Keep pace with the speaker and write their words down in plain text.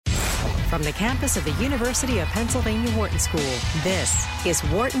from the campus of the University of Pennsylvania Wharton School, this is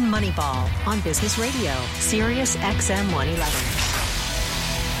Wharton Moneyball on Business Radio, Sirius XM 111.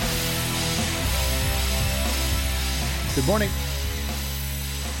 Good morning.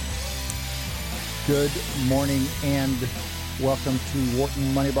 Good morning and welcome to Wharton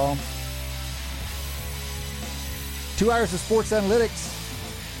Moneyball. 2 hours of sports analytics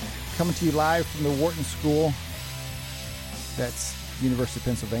coming to you live from the Wharton School. That's University of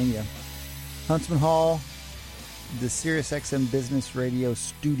Pennsylvania. Huntsman Hall, the Sirius XM Business Radio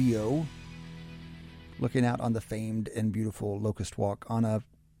studio, looking out on the famed and beautiful Locust Walk on a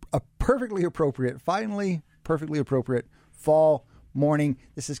perfectly appropriate, finally perfectly appropriate fall morning.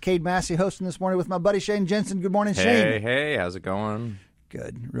 This is Cade Massey hosting this morning with my buddy Shane Jensen. Good morning, Shane. Hey, how's it going?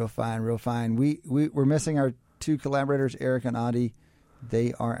 Good, real fine, real fine. We're missing our two collaborators, Eric and Adi.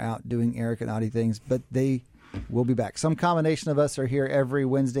 They are out doing Eric and Adi things, but they will be back. Some combination of us are here every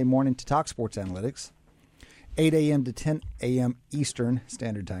Wednesday morning to talk sports analytics, 8 a.m. to 10 a.m. Eastern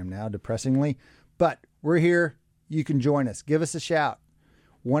Standard Time now, depressingly. But we're here. You can join us. Give us a shout.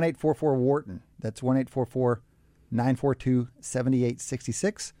 1-844-WHARTON. That's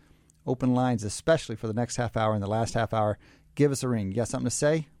 1-844-942-7866. Open lines, especially for the next half hour and the last half hour. Give us a ring. You got something to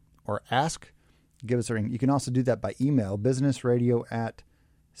say or ask? Give us a ring. You can also do that by email,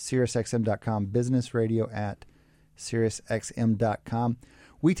 businessradio@SiriusXM.com, businessradio@SiriusXM.com.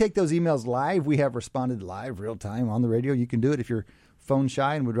 We take those emails live. We have responded live, real time on the radio. You can do it if you're phone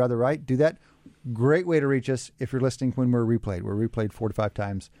shy and would rather write. Do that. Great way to reach us if you're listening when we're replayed. We're replayed 4 to 5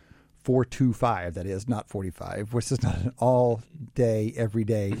 times. 425, that is, not 45. This is not an all-day,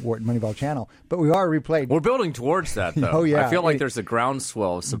 everyday Wharton Moneyball channel, but we are replayed. We're building towards that, though. Oh, yeah. I feel like there's a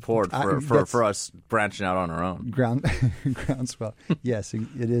groundswell of support for us branching out on our own. Groundswell. Yes,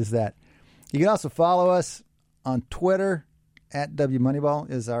 it is that. You can also follow us on Twitter. @WMoneyball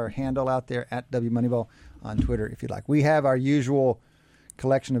is our handle out there, @WMoneyball on Twitter, if you'd like. We have our usual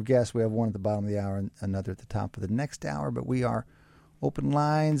collection of guests. We have one at the bottom of the hour and another at the top of the next hour, but we are open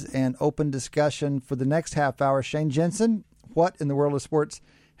lines and open discussion for the next half hour. Shane Jensen, what in the world of sports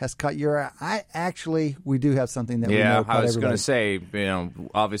has caught your eye? We do have something that we know caught everybody. I was going to say,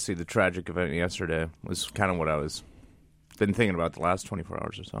 obviously the tragic event yesterday was kind of what I was been thinking about the last 24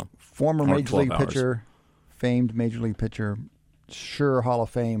 hours or so. Former Major League pitcher, famed Major League pitcher, sure Hall of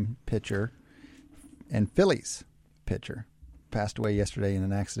Fame pitcher, and Phillies pitcher, passed away yesterday in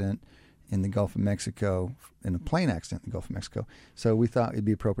an accident in the Gulf of Mexico, in a plane accident in the Gulf of Mexico. So we thought it'd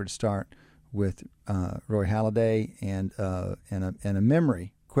be appropriate to start with Roy Halladay and a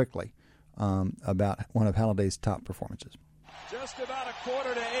memory quickly about one of Halladay's top performances. Just about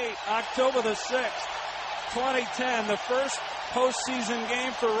 7:45, October the 6th, 2010, the first postseason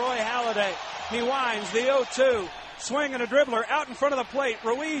game for Roy Halladay. He winds the 0-2. Swing and a dribbler out in front of the plate.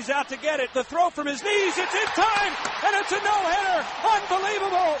 Ruiz out to get it. The throw from his knees. It's in time, and it's a no-hitter.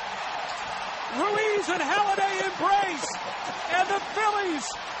 Unbelievable. Ruiz and Halladay embrace, and the Phillies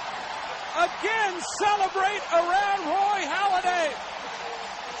again celebrate around Roy Halladay.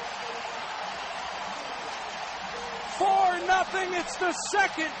 4-0. It's the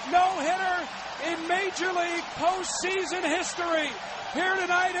second no-hitter in Major League postseason history here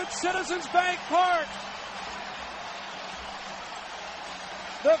tonight at Citizens Bank Park.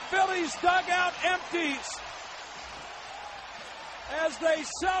 The Phillies dugout empties as they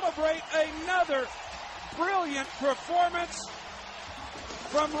celebrate another brilliant performance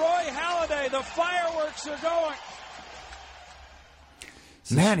from Roy Halladay. The fireworks are going.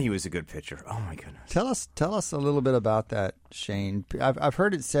 Man, he was a good pitcher. Oh, my goodness. Tell us a little bit about that, Shane. I've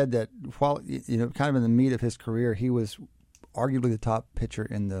heard it said that while, kind of in the meat of his career, he was arguably the top pitcher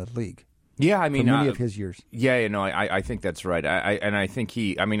in the league. Yeah, I mean, for many of his years. Yeah, I think that's right. I think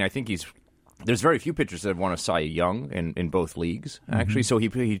he's. There's very few pitchers that have won a Cy Young in both leagues, actually. So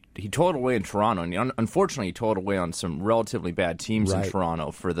he toiled away in Toronto, and unfortunately, he toiled away on some relatively bad teams in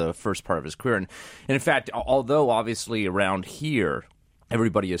Toronto for the first part of his career. And in fact, although obviously around here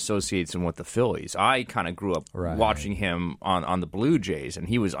everybody associates him with the Phillies, I kind of grew up watching him on the Blue Jays, and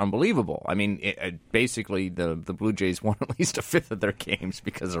he was unbelievable. I mean, basically the Blue Jays won at least a fifth of their games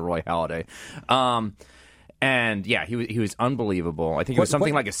because of Roy Halladay. And yeah, he was unbelievable. I think it was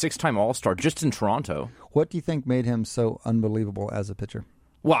something like a 6-time All-Star just in Toronto. What do you think made him so unbelievable as a pitcher?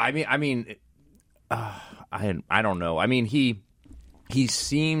 Well, I don't know. I mean, he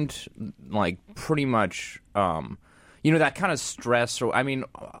seemed like pretty much that kind of stress. Or and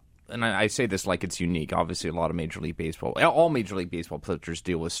I say this like it's unique. Obviously, a lot of Major League Baseball, all Major League Baseball pitchers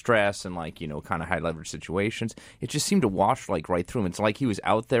deal with stress and kind of high leverage situations. It just seemed to wash right through him. It's like he was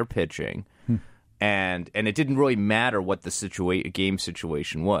out there pitching. And it didn't really matter what the game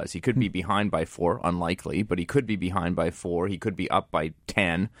situation was. He could be behind by 4, unlikely, but he could be behind by 4. He could be up by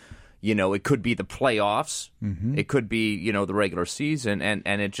 10. It could be the playoffs. Mm-hmm. It could be, the regular season.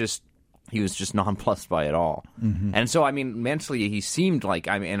 And he was just nonplussed by it all. Mm-hmm. And so, mentally he seemed like,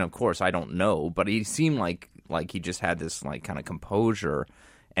 and of course I don't know, but he seemed like he just had this like kind of composure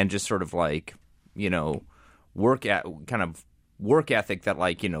and just sort of like, work ethic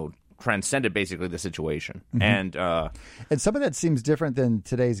that transcended basically the situation. Mm-hmm. And some of that seems different than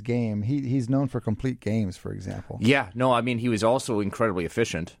today's game. He's known for complete games, for example. Yeah, no, he was also incredibly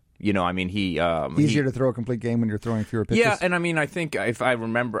efficient. Easier to throw a complete game when you're throwing fewer pitches. Yeah, and I think if I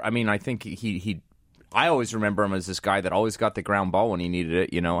remember, I think I always remember him as this guy that always got the ground ball when he needed it.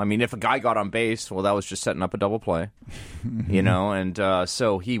 If a guy got on base, well, that was just setting up a double play. And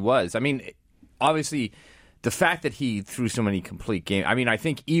so he was. Obviously, the fact that he threw so many complete games, I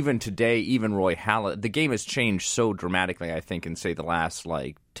think even today, even Roy Halladay, the game has changed so dramatically, I think, in, say, the last,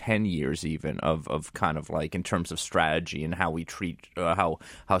 10 years even, of kind of, in terms of strategy and how we treat, how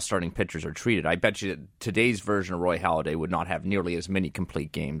starting pitchers are treated. I bet you that today's version of Roy Halladay would not have nearly as many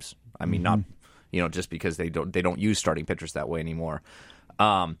complete games. Not, just because they don't use starting pitchers that way anymore.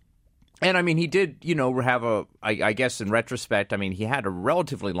 And, he did, have I guess in retrospect, he had a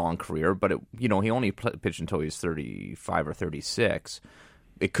relatively long career, but, he only pitched until he was 35 or 36.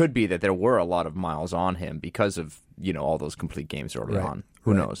 It could be that there were a lot of miles on him because of, all those complete games early on.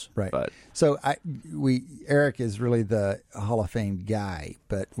 Who knows? Right. But so Eric is really the Hall of Fame guy,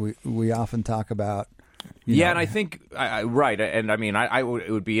 but we often talk about. And I think, right. And,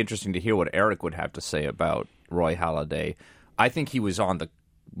 it would be interesting to hear what Eric would have to say about Roy Halladay. I think he was on the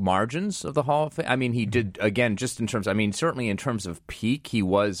margins of the Hall of Fame. He did, again, just in terms, certainly in terms of peak, he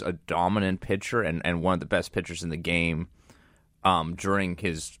was a dominant pitcher and one of the best pitchers in the game during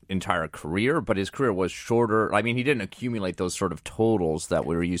his entire career, but his career was shorter. He didn't accumulate those sort of totals that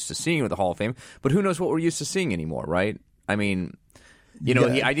we were used to seeing with the Hall of Fame, but who knows what we're used to seeing anymore, right? Era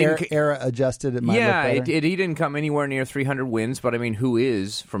adjusted. It might look better. He didn't come anywhere near 300 wins, but who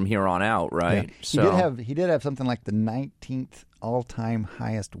is from here on out, right? Yeah. He did have something like the 19th all-time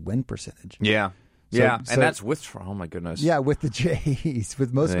highest win percentage. Yeah. And that's with, oh my goodness. Yeah, with the Jays,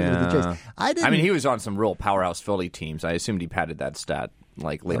 with most of it with the Jays. He was on some real powerhouse Philly teams. I assumed he padded that stat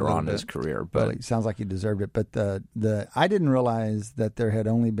later on in his career. But it sounds like he deserved it. But I didn't realize that there had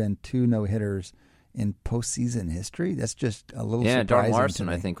only been 2 no-hitters in postseason history. That's just a little surprising. Darren Larson,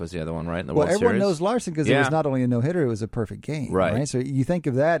 I think, was the other one, right? In the World everyone Series. knows Larson because it was not only a no-hitter, it was a perfect game. Right? So you think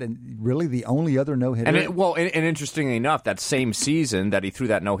of that, and really the only other no-hitter. And interestingly enough, that same season that he threw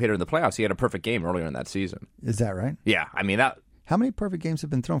that no-hitter in the playoffs, he had a perfect game earlier in that season. Is that right? Yeah. that. How many perfect games have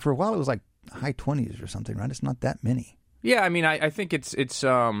been thrown? For a while, it was like high 20s or something, right? It's not that many. Yeah, I think it's.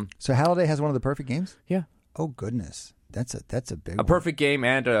 So Halladay has one of the perfect games? Yeah. Oh, goodness. That's a big one. A perfect game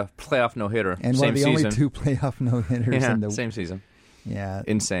and a playoff no-hitter. And same one of the season. only 2 playoff no-hitters in the same season. Yeah.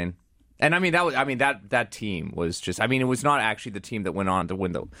 Insane. And that team was just, it was not actually the team that went on to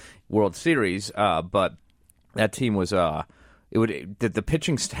win the World Series, but that team was the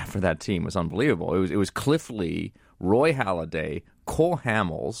pitching staff for that team was unbelievable. It was Cliff Lee, Roy Halladay, Cole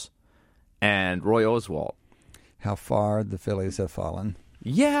Hamels, and Roy Oswalt. How far the Phillies have fallen.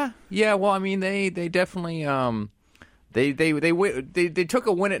 Yeah. Well, they definitely they took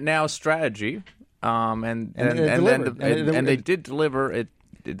a win it now strategy, and they did deliver it.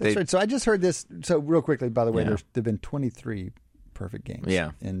 That's right. So I just heard this. So real quickly, by the way, there've been 23 perfect games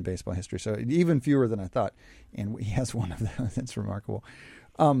in baseball history. So even fewer than I thought, and he has one of those. That's remarkable.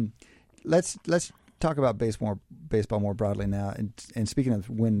 Let's talk about baseball more broadly now. And speaking of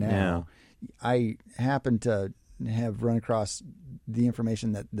win now, I happen to have run across the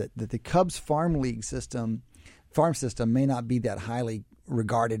information that the Cubs farm system may not be that highly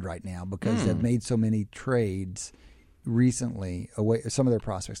regarded right now because they've made so many trades recently away. Some of their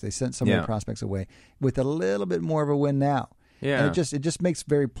prospects, they sent some of their prospects away with a little bit more of a win now. Yeah, and it just makes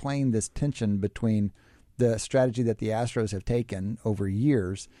very plain this tension between the strategy that the Astros have taken over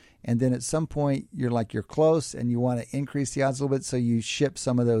years, and then at some point you're close and you want to increase the odds a little bit, so you ship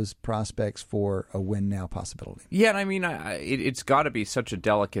some of those prospects for a win now possibility. Yeah, and it's got to be such a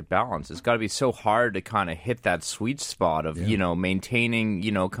delicate balance. It's got to be so hard to kind of hit that sweet spot of maintaining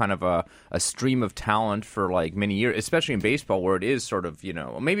kind of a stream of talent for many years, especially in baseball where it is sort of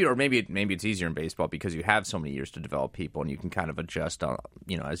maybe it's easier in baseball because you have so many years to develop people and you can kind of adjust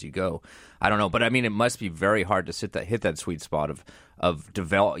as you go. I don't know, but it must be very hard to hit that sweet spot of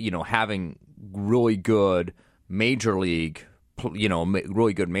develop, having really good major league,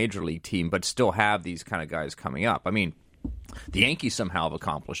 really good major league team, but still have these kind of guys coming up. the Yankees somehow have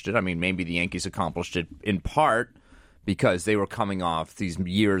accomplished it. I mean, maybe the Yankees accomplished it in part because they were coming off these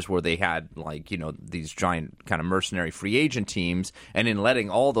years where they had, like, these giant kind of mercenary free agent teams, and in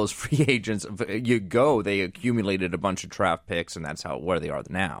letting all those free agents go, they accumulated a bunch of draft picks, and that's where they are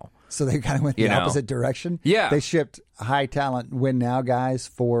now. So they kind of went the opposite direction? Yeah. They shipped high-talent win-now guys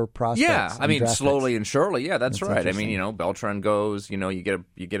for prospects. Yeah, I mean, slowly and surely. Yeah, that's right. I mean, Beltran goes, you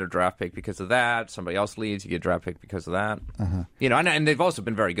get a draft pick because of that. Somebody else leaves, you get a draft pick because of that. Uh-huh. And they've also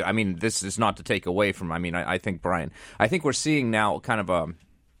been very good. I mean, this is not to take away from, I think, Brian, I think we're seeing now kind of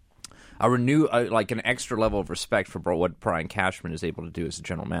a renew, like an extra level of respect for what Brian Cashman is able to do as a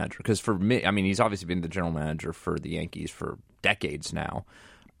general manager. Because for me, I mean, he's obviously been the general manager for the Yankees for decades now.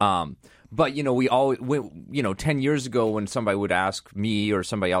 But, we all, 10 years ago when somebody would ask me or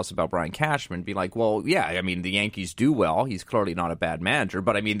somebody else about Brian Cashman, be like, well, yeah, I mean, the Yankees do well. He's clearly not a bad manager.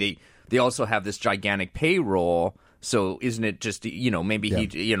 But, I mean, they also have this gigantic payroll. So isn't it just, maybe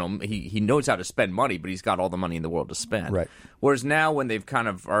he knows how to spend money, but he's got all the money in the world to spend. Right. Whereas now when they've kind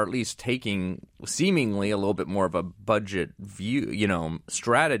of are at least taking seemingly a little bit more of a budget view,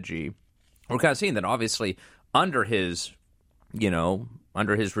 strategy, we're kind of seeing that obviously under his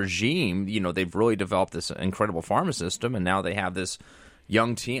regime, they've really developed this incredible farm system, and now they have this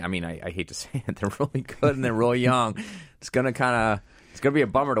young team. I mean, I hate to say it, they're really good and they're really young. It's going to be a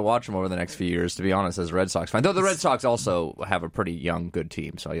bummer to watch them over the next few years, to be honest, as a Red Sox fan. Though the Red Sox also have a pretty young, good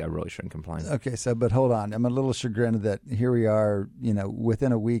team, so I really shouldn't complain. Okay, but hold on. I'm a little chagrined that here we are,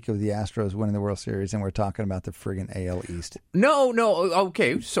 within a week of the Astros winning the World Series, and we're talking about the friggin' AL East. No,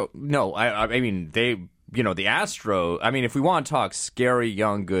 okay, so, no, I mean, they... the Astros, I mean, if we want to talk scary,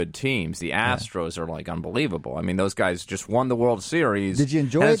 young, good teams, the Astros are, like, unbelievable. I mean, those guys just won the World Series. Did you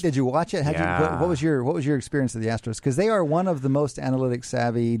enjoy it? Did you watch it? What was your experience of the Astros? Because they are one of the most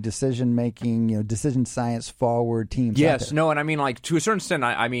analytic-savvy, decision-making, decision science-forward teams Yes, out there. no, and I mean, like, to a certain extent,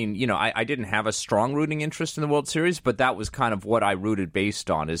 I mean, I didn't have a strong rooting interest in the World Series, but that was kind of what I rooted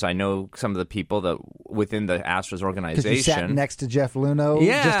based on, is I know some of the people that within the Astros organization. Because you sat next to Jeff Luhnow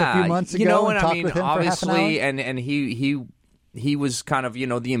just a few months ago and talked with him for half an hour? And he was kind of,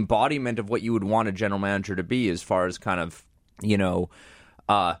 the embodiment of what you would want a general manager to be, as far as kind of,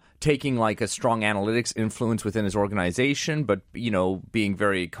 taking like a strong analytics influence within his organization, but, being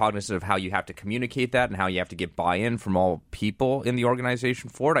very cognizant of how you have to communicate that and how you have to get buy-in from all people in the organization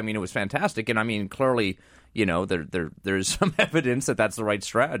for it. I mean, it was fantastic. And I mean, clearly, there's some evidence that that's the right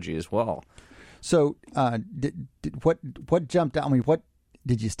strategy as well. So what jumped out? I mean, what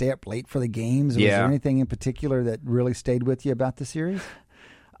did you stay up late for the games? Was there anything in particular that really stayed with you about the series?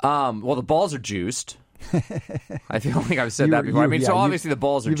 Well, the balls are juiced. I feel like I've said that before. So obviously the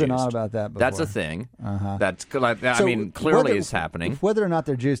balls are juiced. You've been on about that before. That's a thing. Uh-huh. That's clearly is happening. Whether or not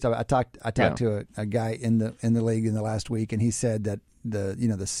they're juiced, I talked to a guy in the league in the last week, and he said that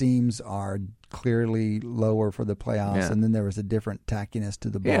the seams are clearly lower for the playoffs, and then there was a different tackiness to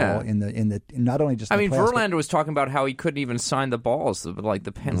the ball in the not only just. I mean, Verlander was talking about how he couldn't even sign the balls, like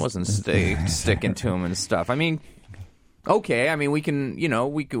the pen wasn't sticking to him and stuff. I mean, okay, I mean we can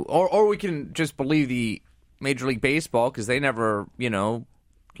or we can just believe the Major League Baseball because they never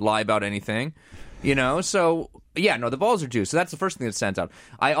lie about anything, So the balls are juiced. So that's the first thing that stands out.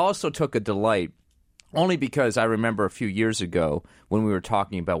 I also took a delight. Only because I remember a few years ago when we were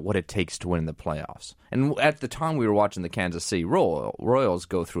talking about what it takes to win the playoffs. And at the time we were watching the Kansas City Royals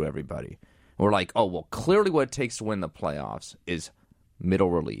go through everybody. We're like, oh, well, clearly what it takes to win the playoffs is middle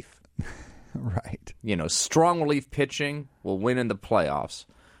relief. Right. Strong relief pitching will win in the playoffs.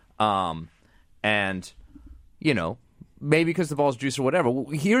 And, maybe because the ball's juice or whatever.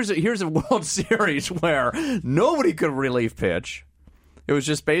 Well, here's a World Series where nobody could relief pitch. It was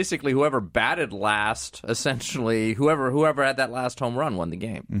just basically whoever batted last, essentially, whoever had that last home run won the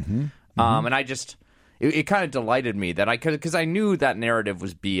game. Mm-hmm. And I just, it kind of delighted me that because I knew that narrative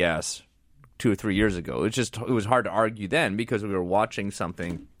was BS 2 or 3 years ago. It was hard to argue then because we were watching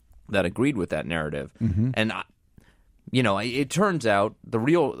something that agreed with that narrative. Mm-hmm. And, it turns out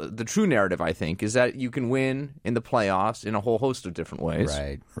the true narrative, I think, is that you can win in the playoffs in a whole host of different ways.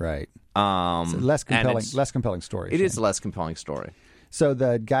 Right. It's a less compelling story. It is a less compelling story. So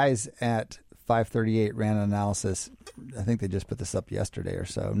the guys at 538 ran an analysis. I think they just put this up yesterday or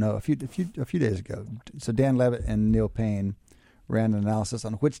so. No, a few days ago. So Dan Levitt and Neil Payne ran an analysis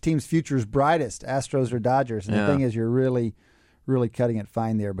on which team's future is brightest, Astros or Dodgers. And the thing is, you're really, really cutting it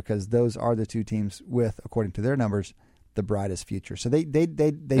fine there because those are the two teams with, according to their numbers, the brightest future. So they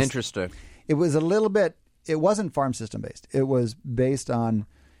interesting. It was a little bit. It wasn't farm system based. It was based on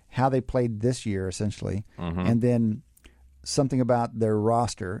how they played this year, essentially, and then something about their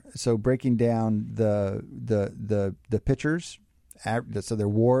roster. So breaking down the pitchers, so their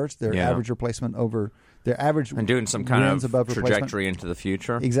WARs, their average replacement over their average, and doing some kind of above trajectory into the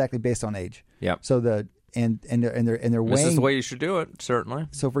future. Exactly, based on age. Yep. So they're weighing. This is the way you should do it, certainly.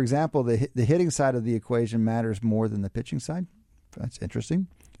 So, for example, the hitting side of the equation matters more than the pitching side. That's interesting.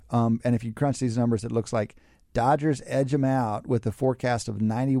 And if you crunch these numbers, it looks like Dodgers edge them out with a forecast of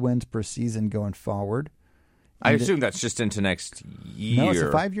 90 wins per season going forward. I assume that's just into next year. No, it's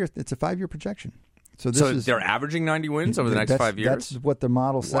a 5 year. It's a 5 year projection. So they're averaging 90 wins over the next 5 years. That's what the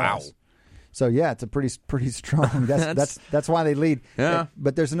model says. Wow. So yeah, it's a pretty strong. That's why they lead. Yeah.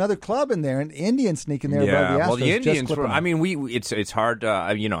 But there's another club in there, an Indian sneaking there above the Astros. Well, the Indians were. I mean, it's hard.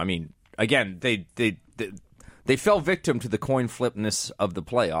 Again, they fell victim to the coin flipness of the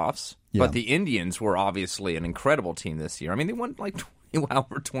playoffs. Yeah. But the Indians were obviously an incredible team this year. I mean, they won like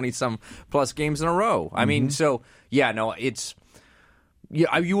 20-some plus games in a row. I mean, so yeah, no, it's.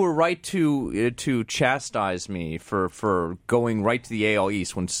 Yeah, you were right to chastise me for going right to the AL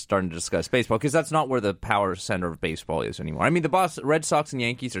East when starting to discuss baseball, because that's not where the power center of baseball is anymore. I mean, the Red Sox and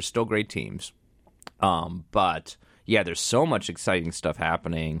Yankees are still great teams, but yeah, there's so much exciting stuff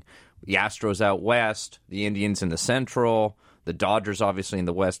happening. The Astros out west, the Indians in the Central, the Dodgers obviously in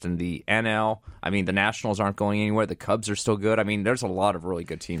the West and the NL. I mean, the Nationals aren't going anywhere. The Cubs are still good. I mean, there's a lot of really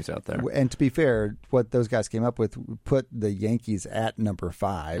good teams out there. And to be fair, what those guys came up with put the Yankees at number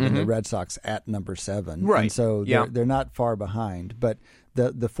 5 and the Red Sox at number 7. Right. And so they're not far behind. But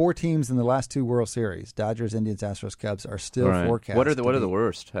the 4 teams in the last 2 World Series, Dodgers, Indians, Astros, Cubs, are still forecast. What are the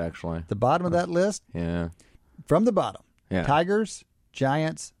worst, actually? The bottom of that list? Yeah. From the bottom. Yeah. Tigers,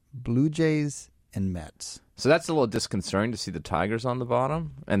 Giants, Blue Jays, and Mets. So that's a little disconcerting to see the Tigers on the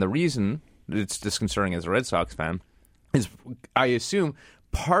bottom. And the reason it's disconcerting as a Red Sox fan is, I assume,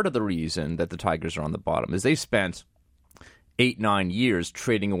 part of the reason that the Tigers are on the bottom is they spent 8-9 years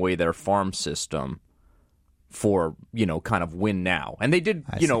trading away their farm system for, kind of win now. And they did,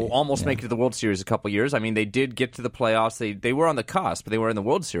 almost make it to the World Series a couple years. I mean, they did get to the playoffs. They were on the cusp, but they were in the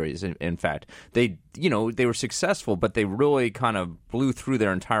World Series, in fact. They were successful, but they really kind of blew through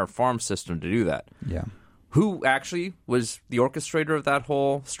their entire farm system to do that. Yeah. Who actually was the orchestrator of that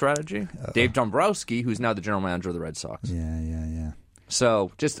whole strategy? Dave Dombrowski, who's now the general manager of the Red Sox. Yeah.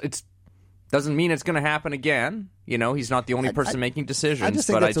 So it doesn't mean it's going to happen again. He's not the only person making decisions. I just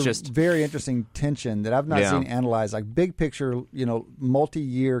think that's a very interesting tension that I've not seen analyzed. Like big picture,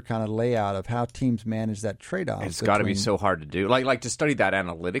 multi-year kind of layout of how teams manage that trade-off. It's got to be so hard to do. Like to study that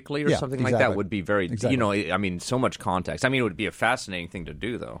analytically or something like that would be very, so much context. I mean, it would be a fascinating thing to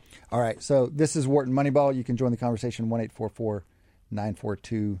do, though. All right, so this is Wharton Moneyball. You can join the conversation,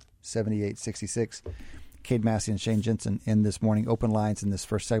 1-844-942-7866. Cade Massey and Shane Jensen in this morning. Open lines in this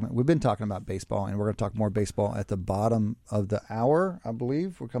first segment. We've been talking about baseball, and we're going to talk more baseball at the bottom of the hour, I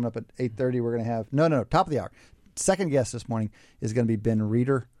believe. We're coming up at 8:30. We're going to have... No, top of the hour. Second guest this morning is going to be Ben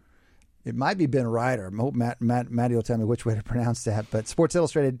Reeder. It might be Ben Ryder. I hope Matty will tell me which way to pronounce that. But Sports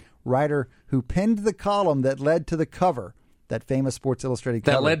Illustrated writer who penned the column that led to the cover. That famous Sports Illustrated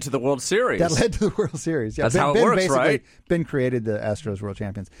cover. That led to the World Series. That led to the World Series. Yeah, That's how it works, right? Ben created the Astros World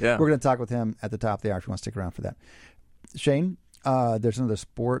Champions. Yeah. We're going to talk with him at the top of the hour if you want to stick around for that. Shane, there's another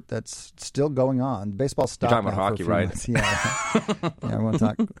sport that's still going on. Baseball stopped. You're talking about hockey, right? Yeah, I want to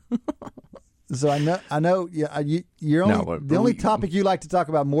talk. So I know. Yeah, the only topic you like to talk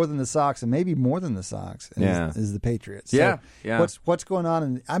about more than the Sox, and maybe more than the Sox, is the Patriots. So yeah. What's going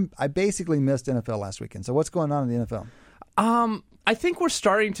on? I basically missed NFL last weekend. So what's going on in the NFL? I think we're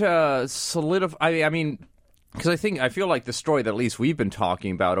starting to solidify. I mean, because I feel like the story that at least we've been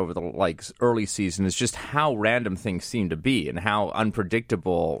talking about over the early season is just how random things seem to be and how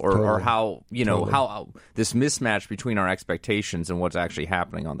unpredictable or how how this mismatch between our expectations and what's actually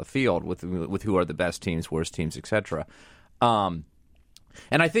happening on the field with who are the best teams, worst teams, etc. And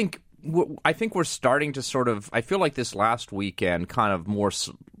I think we're starting to sort of. I feel like this last weekend kind of more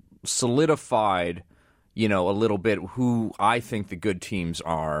solidified. A little bit who I think the good teams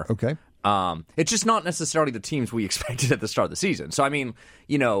are. Okay. It's just not necessarily the teams we expected at the start of the season. So, I mean,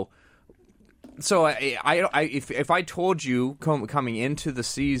 so if I told you coming into the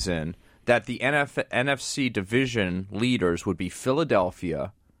season that the NFC division leaders would be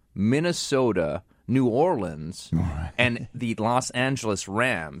Philadelphia, Minnesota, New Orleans, and the Los Angeles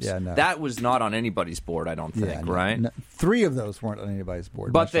Rams. That was not on anybody's board, I don't think, right? No, 3 of those weren't on anybody's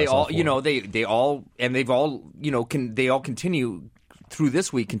board. But they all, they all continue through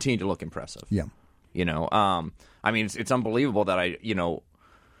this week, continue to look impressive. Yeah. I mean, it's unbelievable that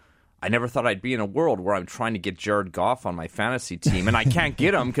I never thought I'd be in a world where I'm trying to get Jared Goff on my fantasy team, and I can't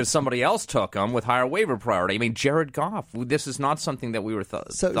get him because somebody else took him with higher waiver priority. I mean, Jared Goff, this is not something that we were thought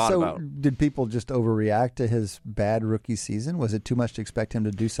about. Did people just overreact to his bad rookie season? Was it too much to expect him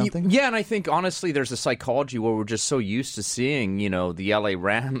to do something? Yeah, and I think, honestly, there's a psychology where we're just so used to seeing,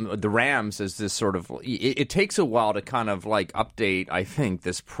 the Rams as this sort of... It takes a while to kind of, update, I think,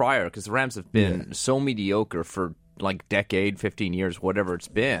 this prior, because the Rams have been so mediocre for... decade, 15 years, whatever it's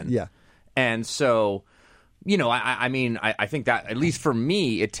been. Yeah. And so, I think that, at least for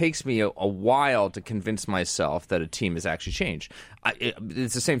me, it takes me a while to convince myself that a team has actually changed.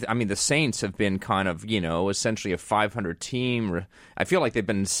 It's the same thing. I mean, the Saints have been kind of, essentially a 500 team. I feel like they've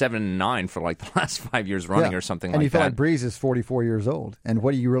been 7-9 for the last 5 years running or something like that. And you feel like Breeze is 44 years old. And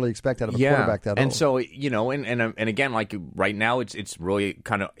what do you really expect out of a quarterback that old? And so, and again, right now, it's really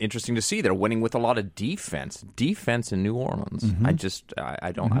kind of interesting to see they're winning with a lot of defense in New Orleans. Mm-hmm.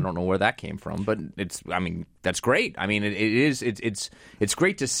 I don't know where that came from, but that's great. I mean, it's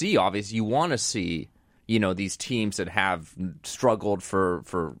great to see. Obviously, you want to see these teams that have struggled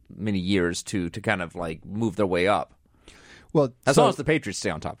for many years to kind of move their way up. Well, as long as the Patriots stay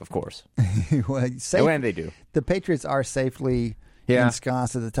on top, of course. And they do. The Patriots are safely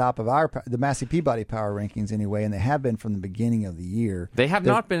ensconced at the top of the Massey Peabody power rankings anyway, and they have been from the beginning of the year. They have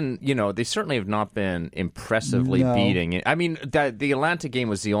not been, they certainly have not been impressively beating it. I mean, the Atlanta game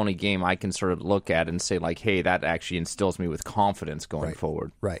was the only game I can sort of look at and say, hey, that actually instills me with confidence going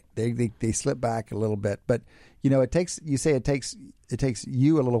forward. Right. They slip back a little bit, but it takes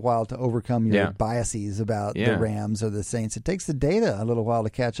you a little while to overcome your biases about the Rams or the Saints. It takes the data a little while to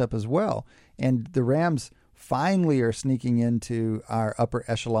catch up as well, and the Rams finally are sneaking into our upper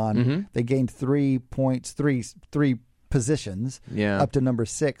echelon. Mm-hmm. They gained 3 points, three positions up to number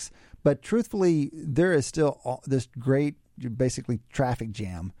 6. But truthfully, there is still this great, basically, traffic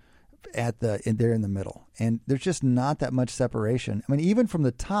jam there in the middle. And there's just not that much separation. I mean, even from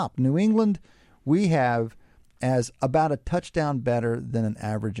the top, New England, we have as about a touchdown better than an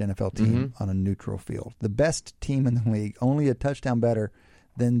average NFL team on a neutral field. The best team in the league, only a touchdown better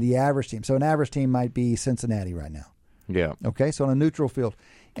than the average team. So an average team might be Cincinnati right now. Yeah. Okay, so on a neutral field.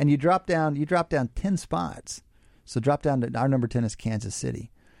 And you drop down 10 spots. So drop down to our number 10 is Kansas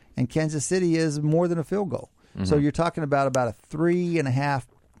City. And Kansas City is more than a field goal. Mm-hmm. So you're talking about a 3 to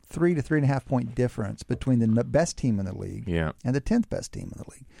 3.5 point difference between the best team in the league and the 10th best team in the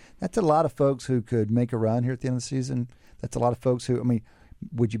league. That's a lot of folks who could make a run here at the end of the season. That's a lot of folks who,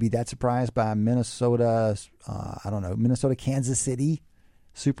 would you be that surprised by Minnesota, Kansas City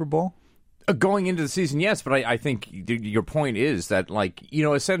Super Bowl? Going into the season, yes, but I think your point is that,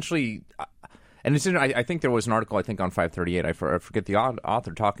 essentially, and it's I think there was an article, on 538, I forget the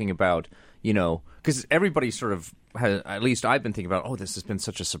author, talking about, because everybody sort of has, at least I've been thinking about, this has been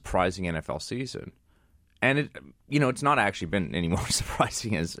such a surprising NFL season. And it's not actually been any more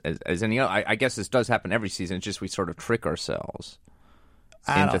surprising as any other. I guess this does happen every season. It's just we sort of trick ourselves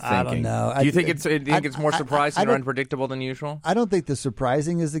into thinking. I don't know. Do you think it's more surprising or unpredictable than usual? I don't think the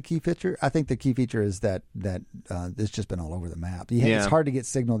surprising is the key feature. I think the key feature is that it's just been all over the map. It's hard to get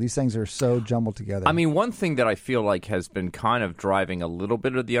signal. These things are so jumbled together. I mean, one thing that I feel like has been kind of driving a little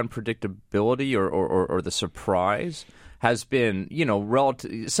bit of the unpredictability or the surprise has been,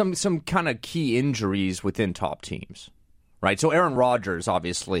 some kind of key injuries within top teams, right? So Aaron Rodgers,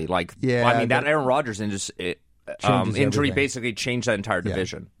 obviously, that Aaron Rodgers injury everything. Basically changed that entire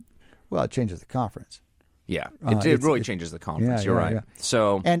division. Well, it changes the conference. Yeah, it really changes the conference. You're right. Yeah.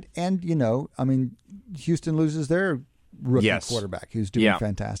 So and Houston loses their rookie quarterback who's doing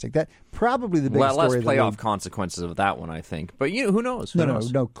fantastic. That probably the biggest story. Less playoff consequences of that one, I think. But who knows?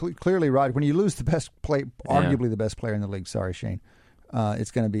 No. Clearly, Rod. When you lose the best arguably the best player in the league. Sorry, Shane.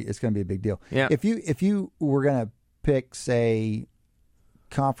 It's going to be a big deal. Yeah. If you were going to pick, say,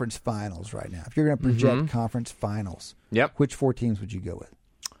 conference finals right now, if you're going to project conference finals, which 4 teams would you go with?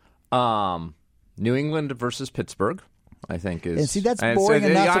 New England versus Pittsburgh, I think is. And see, that's boring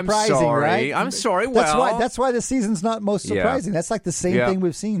and not surprising, right? I'm sorry. Well, that's why the season's not most surprising. That's like the same thing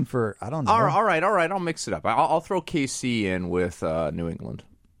we've seen for I don't know. All right. I'll mix it up. I'll throw KC in with New England.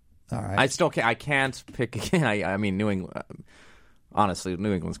 All right. I can't pick again. I mean, New England. Honestly,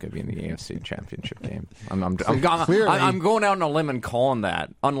 New England's going to be in the AFC Championship game. I'm going out on a limb and calling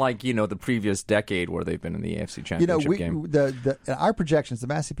that. Unlike the previous decade where they've been in the AFC Championship game. Our projections, the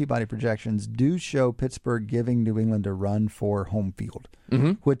Massey Peabody projections, do show Pittsburgh giving New England a run for home field.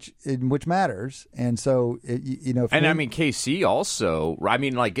 which matters. And so, KC also. I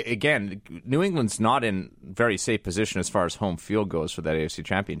mean, like, again, New England's not in very safe position as far as home field goes for that AFC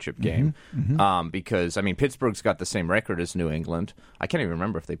Championship game, because Pittsburgh's got the same record as New England. I can't even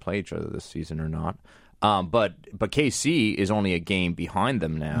remember if they play each other this season or not. But KC is only a game behind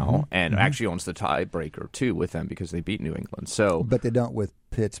them now, and actually owns the tiebreaker too with them because they beat New England. So, but they don't with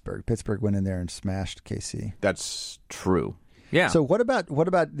Pittsburgh. Pittsburgh went in there and smashed KC. That's true. Yeah. So what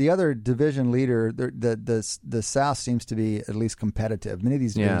about the other division leader? The South seems to be at least competitive. Many of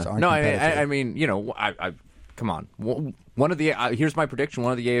these divisions aren't. competitive. I come on. One of the here's my prediction: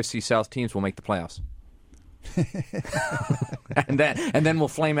 one of the AFC South teams will make the playoffs. and then we'll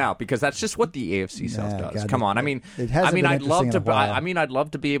flame out because that's just what the AFC South does. Come on, I'd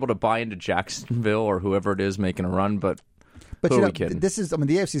love to be able to buy into Jacksonville or whoever it is making a run, but who are we kidding? The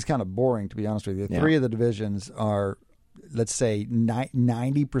AFC is kind of boring, to be honest with you. Three of the divisions are, let's say,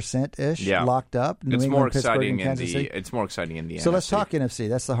 90%-ish locked up. It's more exciting in the So NFC. Let's talk NFC.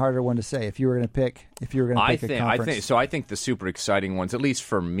 That's the harder one to say. If you were going to pick a conference. I think the super exciting ones, at least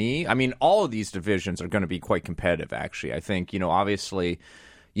for me, all of these divisions are going to be quite competitive, actually. I think, obviously,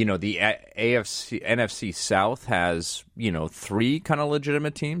 the NFC South has, three kind of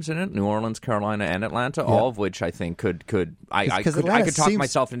legitimate teams in it: New Orleans, Carolina, and Atlanta. All of which I think could I could talk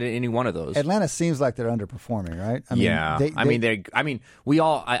myself into any one of those. Atlanta seems like they're underperforming, right? I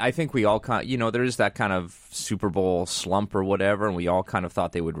think we all kind of, there is that kind of Super Bowl slump or whatever, and we all kind of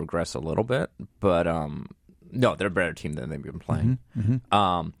thought they would regress a little bit, but no, they're a better team than they've been playing.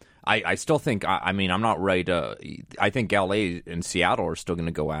 I still think, I'm not right. I think LA and Seattle are still going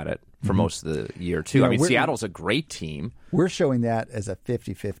to go at it for most of the year, too. Seattle's a great team. We're showing that as a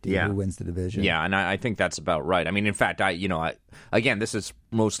 50-50 who wins the division. Yeah, and I think that's about right. In fact, again, this is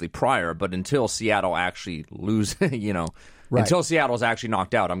mostly prior, but until Seattle actually until Seattle's actually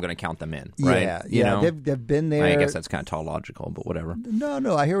knocked out, I'm going to count them in, right? Yeah. They've been there. I guess that's kind of tautological, but whatever.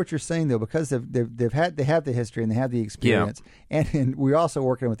 No, I hear what you're saying though, because they have the history and they have the experience, and we're also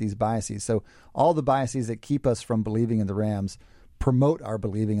working with these biases. So all the biases that keep us from believing in the Rams promote our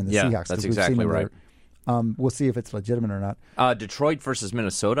believing in the Seahawks. That's exactly right. We'll see if it's legitimate or not. Detroit versus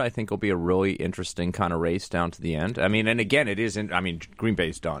Minnesota, I think, will be a really interesting kind of race down to the end. And again, it isn't. Green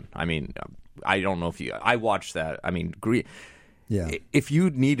Bay's done. I don't know if I watched that. If you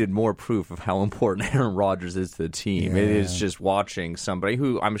needed more proof of how important Aaron Rodgers is to the team, it is just watching somebody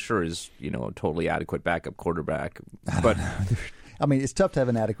who I'm sure is, a totally adequate backup quarterback. But it's tough to have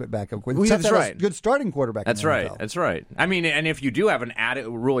an adequate backup quarterback. It's tough to have a good starting quarterback. That's right. That's right. And if you do have an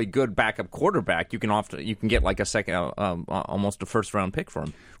really good backup quarterback, you can get like a second, almost a first round pick for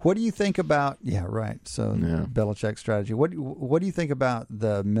him. What do you think about? Yeah, right. So Belichick strategy. What do you think about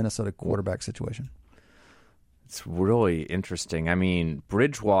the Minnesota quarterback situation? It's really interesting.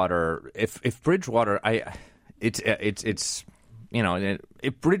 Bridgewater. If Bridgewater, if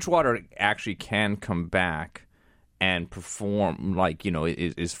Bridgewater actually can come back and perform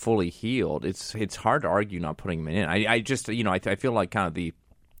is fully healed, it's hard to argue not putting him in. I feel like kind of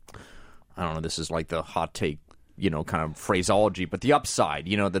this is like the hot take, kind of phraseology, but the upside,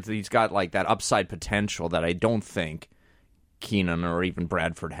 that he's got like that upside potential that I don't think Keenan or even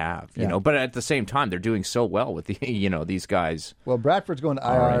Bradford have, but at the same time, they're doing so well with these guys. Well, Bradford's going to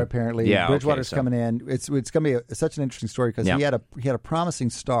IR apparently. Yeah, Bridgewater's coming in. It's going to be such an interesting story because he had a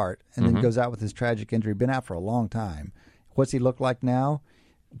promising start and then goes out with his tragic injury. Been out for a long time. What's he look like now?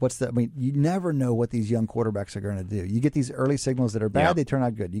 You never know what these young quarterbacks are going to do. You get these early signals that are bad, they turn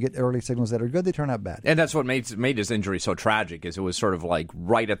out good. You get early signals that are good, they turn out bad. And that's what made his injury so tragic. Is it was sort of like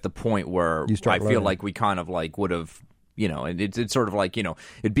right at the point where I feel like we kind of like would have. It's sort of like,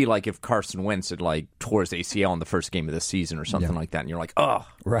 it'd be like if Carson Wentz had tore his ACL in the first game of the season or something like that, and you're like, oh.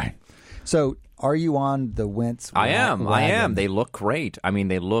 Right. So are you on the Wentz wagon? I am. They look great.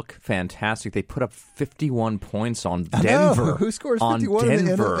 They look fantastic. They put up 51 points on Denver. Who scores 51 in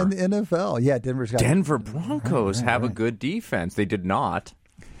the NFL? Yeah, Denver Broncos have a good defense. They did not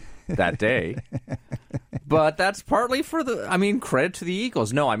that day. But that's partly for credit to the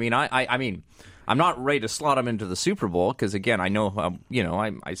Eagles. No, I'm not ready to slot them into the Super Bowl because, again, I know,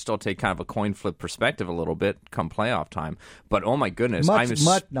 I still take kind of a coin flip perspective a little bit come playoff time. But, oh, my goodness. Now,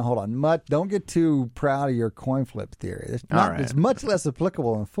 hold on. Don't get too proud of your coin flip theory. It's much less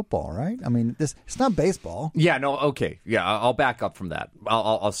applicable in football, right? It's not baseball. Yeah, no, okay. Yeah, I'll back up from that.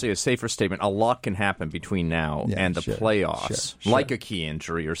 I'll say a safer statement. A lot can happen between now and the playoffs, like a key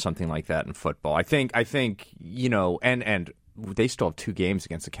injury or something like that in football. I think and they still have 2 games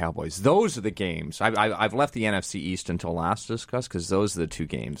against the Cowboys. Those are the games. I've left the NFC East until last to discuss because those are the 2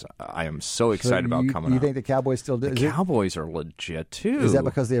 games I am so excited about coming up. You think the Cowboys still do? The Cowboys are legit, too. Is that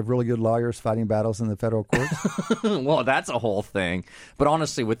because they have really good lawyers fighting battles in the federal courts? Well, that's a whole thing. But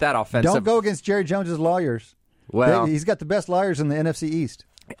honestly, with that offensive... Don't go against Jerry Jones's lawyers. Well, he's got the best lawyers in the NFC East.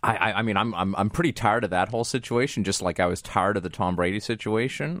 I mean, I'm pretty tired of that whole situation, just like I was tired of the Tom Brady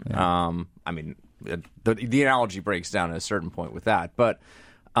situation. Yeah. I mean... The analogy breaks down at a certain point with that, but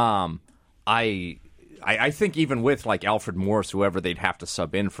I think even with like Alfred Morris, whoever they'd have to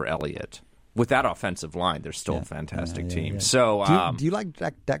sub in for Elliott, with that offensive line, they're still a fantastic team. Yeah. So, do you like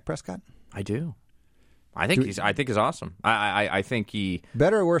Dak Prescott? I do. I think he's awesome. I think he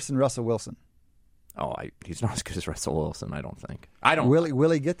better or worse than Russell Wilson. Oh, he's not as good as Russell Wilson. I don't think. Will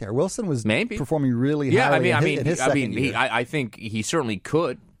he get there? Wilson was performing really highly. Yeah, I I think he certainly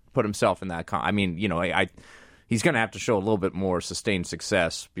could put himself in that. He's going to have to show a little bit more sustained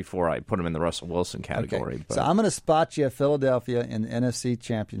success before I put him in the Russell Wilson category. Okay. So I'm going to spot you Philadelphia in the NFC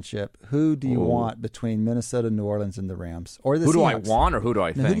Championship. Who do you want between Minnesota, New Orleans, and the Rams? Or the Seahawks? Who do I want, or who do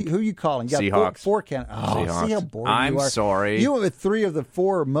I think? Who are you calling? You got Seahawks. Four candidates. Seahawks. See how boring I'm you are. sorry. You went with 3 of the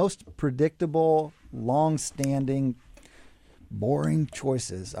 4 most predictable, long-standing, boring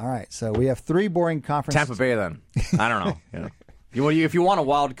choices. All right, so we have 3 boring conferences. Tampa Bay, then. I don't know. Yeah. If you want a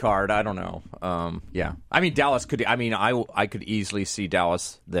wild card, I don't know. Yeah, I mean Dallas could. I mean, I could easily see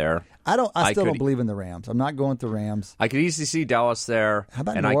Dallas there. I still don't believe in the Rams. I'm not going with the Rams. I could easily see Dallas there. How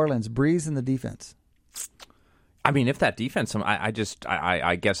about New Orleans? Breeze in the defense. I mean, if that defense, I guess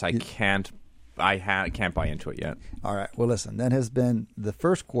I can't. I can't buy into it yet. All right. Well, listen. That has been the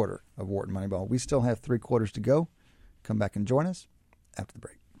first quarter of Wharton Moneyball. We still have 3 quarters to go. Come back and join us after the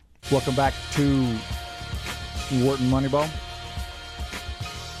break. Welcome back to Wharton Moneyball.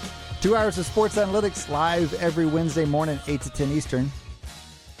 2 hours of sports analytics live every Wednesday morning, 8 to 10 Eastern.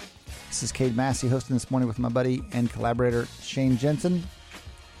 This is Cade Massey hosting this morning with my buddy and collaborator Shane Jensen,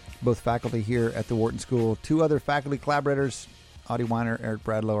 both faculty here at the Wharton School. 2 other faculty collaborators, Audie Weiner, Eric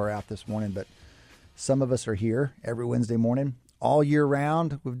Bradlow, are out this morning, but some of us are here every Wednesday morning. All year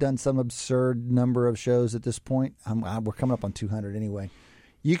round, we've done some absurd number of shows at this point. We're coming up on 200 anyway.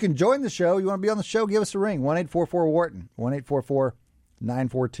 You can join the show. You want to be on the show, give us a ring, 1-844-WHARTON,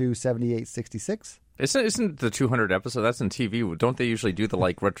 1-844-942-7866. Isn't the 200 episode, that's on TV? Don't they usually do the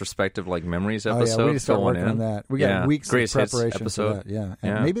retrospective memories episodes? Oh, yeah, we just start working on that. We got weeks of preparation for that. Yeah,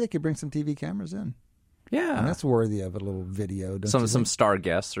 and maybe they could bring some TV cameras in. Yeah, and that's worthy of a little video. Some star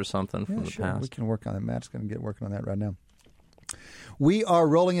guests or something from the past. We can work on that. Matt's going to get working on that right now. We are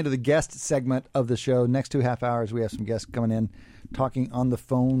rolling into the guest segment of the show. Next 2 half hours, we have some guests coming in, talking on the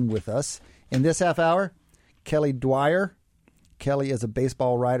phone with us. In this half hour, Kelly Dwyer. Kelly is a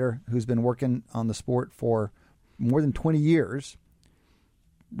baseball writer who's been working on the sport for more than 20 years,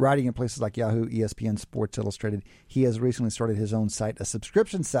 writing at places like Yahoo, ESPN, Sports Illustrated. He has recently started his own site, a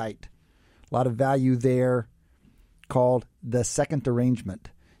subscription site. A lot of value there, called The Second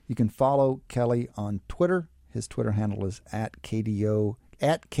Arrangement. You can follow Kelly on Twitter. His Twitter handle is @KDOnHoops,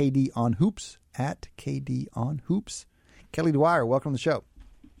 @KDonHoops. Kelly Dwyer, welcome to the show.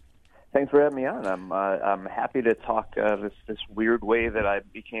 Thanks for having me on. I'm happy to talk this weird way that I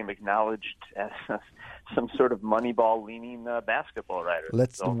became acknowledged as some sort of Moneyball-leaning basketball writer.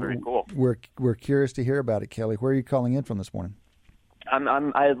 It's all very cool. We're curious to hear about it, Kelly. Where are you calling in from this morning?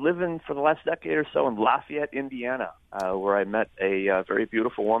 I live for the last decade or so in Lafayette, Indiana, where I met a very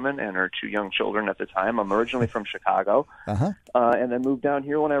beautiful woman and her 2 young children at the time. I'm originally from Chicago, and then moved down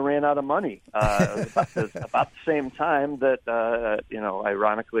here when I ran out of money. About the same time that,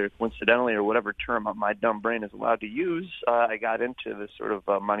 ironically or coincidentally or whatever term my dumb brain is allowed to use, I got into this sort of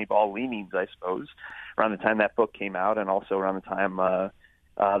Moneyball leanings, I suppose, around the time that book came out, and also around the time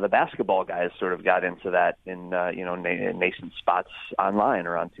the basketball guys sort of got into that in nascent spots online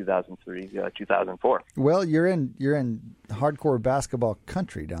around 2003, 2004. Well, you're in hardcore basketball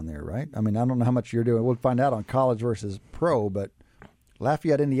country down there, right? I mean, I don't know how much you're doing. We'll find out on college versus pro, but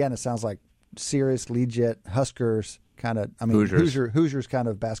Lafayette, Indiana sounds like serious, legit Huskers kind of. I mean, Hoosiers kind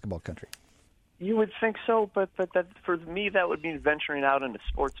of basketball country. You would think so, but that for me that would mean venturing out into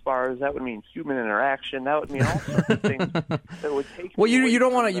sports bars. That would mean human interaction. That would mean all sorts of things that would take. Well, you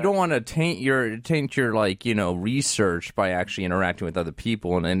don't want to taint your research by actually interacting with other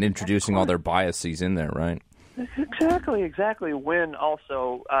people and introducing all their biases in there, right? Exactly. When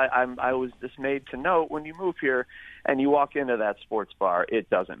also I was dismayed to note when you move here, And you walk into that sports bar, it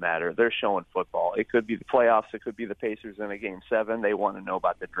doesn't matter. They're showing football. It could be the playoffs. It could be the Pacers in a Game 7. They want to know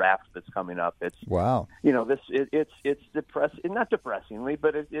about the draft that's coming up. It's wow. It's depressing, not depressingly,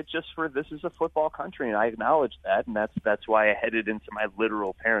 but this is a football country, and I acknowledge that, and that's why I headed into my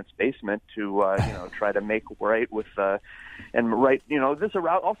literal parents' basement to try to make right with this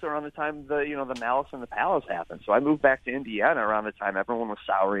also around the time the Malice and the Palace happened. So I moved back to Indiana around the time everyone was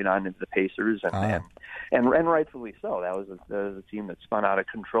souring on into the Pacers, and rightfully so. That was a team that spun out of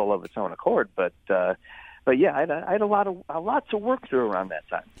control of its own accord. But yeah, I had a lot to work through around that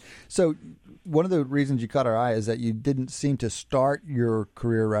time. So one of the reasons you caught our eye is that you didn't seem to start your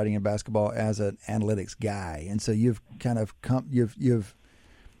career writing in basketball as an analytics guy, and so you've kind of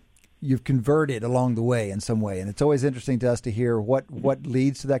you've converted along the way in some way, and it's always interesting to us to hear what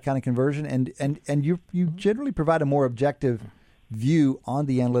leads to that kind of conversion, and you generally provide a more objective view on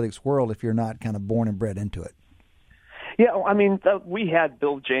the analytics world if you're not kind of born and bred into it. Yeah, I mean, we had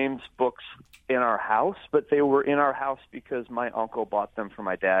Bill James books in our house, but they were in our house because my uncle bought them for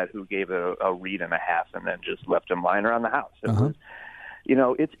my dad, who gave it a read and a half and then just left them lying around the house. It was,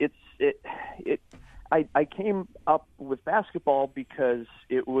 I came up with basketball because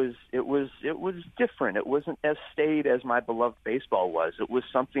it was different. It wasn't as staid as my beloved baseball was. There was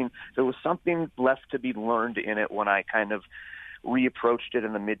something left to be learned in it when I kind of reapproached it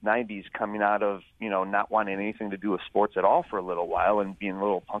in the mid-'90s, coming out of not wanting anything to do with sports at all for a little while and being a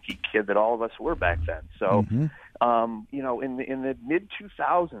little punky kid that all of us were back then. So in the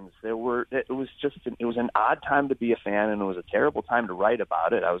mid-2000s, it was an odd time to be a fan, and it was a terrible time to write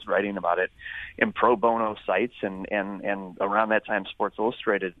about it. I was writing about it in pro bono sites, and around that time, Sports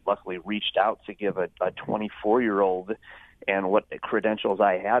Illustrated luckily reached out to give a 24-year-old and what credentials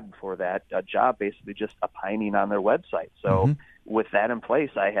I had for that job, basically just opining on their website. So with that in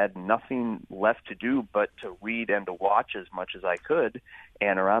place, I had nothing left to do but to read and to watch as much as I could.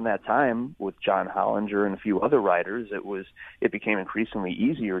 And around that time, with John Hollinger and a few other writers, it became increasingly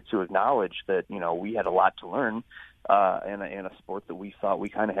easier to acknowledge that we had a lot to learn in a sport that we thought we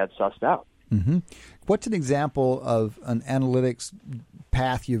kind of had sussed out. Mm-hmm. What's an example of an analytics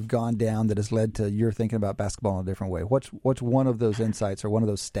path you've gone down that has led to your thinking about basketball in a different way? What's one of those insights or one of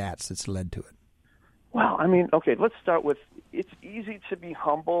those stats that's led to it? Well, I mean, okay, let's start with, it's easy to be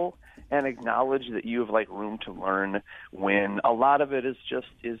humble and acknowledge that you have room to learn when a lot of it is just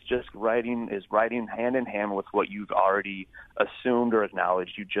writing hand in hand with what you've already assumed or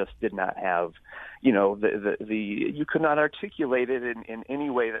acknowledged. You just did not have, you could not articulate it in any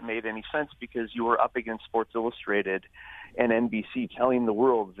way that made any sense because you were up against Sports Illustrated and NBC telling the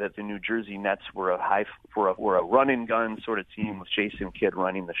world that the New Jersey Nets were a run-and-gun sort of team with Jason Kidd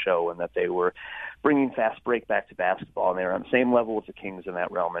running the show, and that they were bringing fast break back to basketball, and they were on the same level with the Kings in that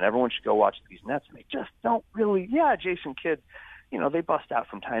realm, and everyone should go watch these Nets, and they just don't really, Jason Kidd, they bust out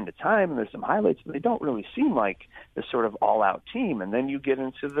from time to time, and there's some highlights, but they don't really seem like this sort of all-out team. And then you get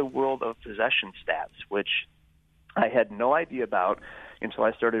into the world of possession stats, which I had no idea about until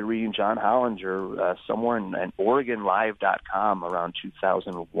I started reading John Hollinger somewhere in OregonLive.com around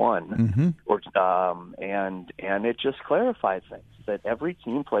 2001, and it just clarified things, that every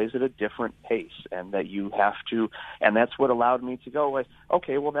team plays at a different pace, and that you have to, and that's what allowed me to go,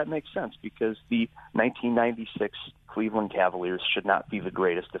 okay, well, that makes sense, because the 1996 Cleveland Cavaliers should not be the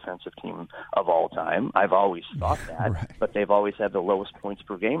greatest defensive team of all time. I've always thought that, right. But they've always had the lowest points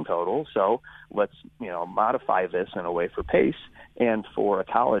per game total, so let's modify this in a way for pace. And for a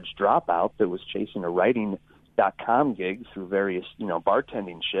college dropout that was chasing a writing.com gig through various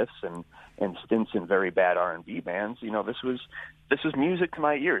bartending shifts and stints in very bad R&B bands, this was music to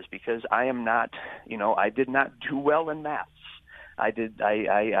my ears, because I am not, I did not do well in maths.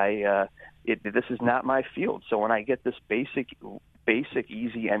 This is not my field. So when I get this basic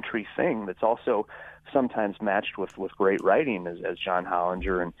easy entry thing that's also sometimes matched with great writing, as John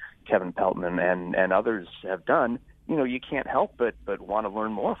Hollinger and Kevin Pelton and others have done, you can't help but want to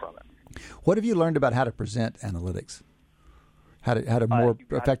learn more from it. What have you learned about how to present analytics? How to more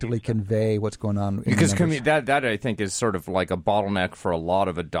effectively convey what's going on? Because that I think is sort of like a bottleneck for a lot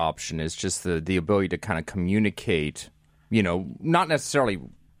of adoption, is just the ability to kind of communicate, not necessarily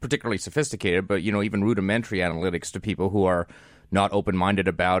particularly sophisticated, but even rudimentary analytics to people who are not open-minded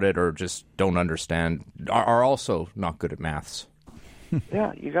about it or just don't understand, are also not good at maths.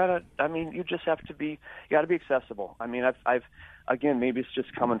 Yeah, you just have to be, accessible. I mean, I've again, maybe it's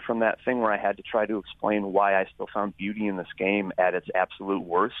just coming from that thing where I had to try to explain why I still found beauty in this game at its absolute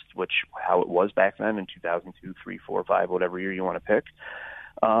worst, how it was back then in 2002, 3, 4, 5, whatever year you want to pick.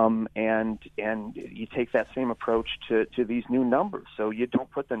 And you take that same approach to these new numbers. So you don't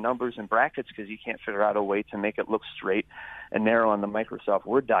put the numbers in brackets because you can't figure out a way to make it look straight and narrow on the Microsoft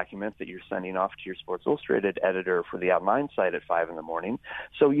Word document that you're sending off to your Sports Illustrated editor for the online site at 5 in the morning.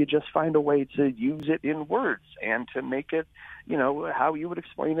 So you just find a way to use it in words and to make it, how you would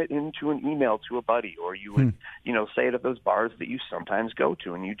explain it into an email to a buddy, or you would, say it at those bars that you sometimes go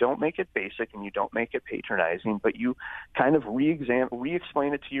to. And you don't make it basic and you don't make it patronizing, but you kind of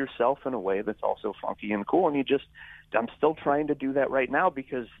re-explain it to yourself in a way that's also funky and cool. And I'm still trying to do that right now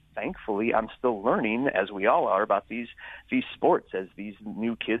because thankfully I'm still learning, as we all are, about these sports as these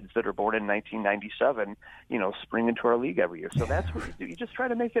new kids that are born in 1997, spring into our league every year. So that's what you do. You just try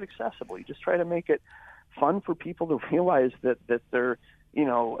to make it accessible. You just try to make it fun for people to realize that they're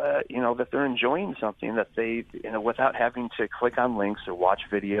that they're enjoying something that they, without having to click on links or watch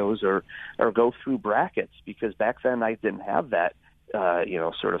videos or go through brackets, because back then I didn't have that,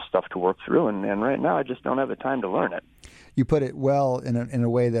 sort of stuff to work through. And right now I just don't have the time to learn it. You put it well in a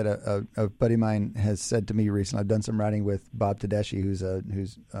way that a buddy of mine has said to me recently. I've done some writing with Bob Tedeschi,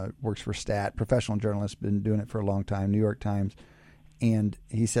 who's works for Stat, professional journalist, been doing it for a long time, New York Times. And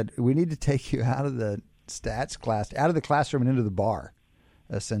he said, we need to take you out of the stats class, out of the classroom and into the bar,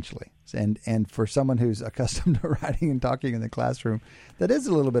 essentially. And for someone who's accustomed to writing and talking in the classroom, that is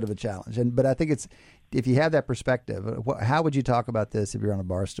a little bit of a challenge. But I think if you have that perspective, how would you talk about this if you're on a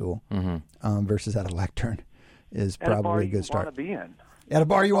bar stool versus at a lectern is probably a good start. At a bar you want to be in. At a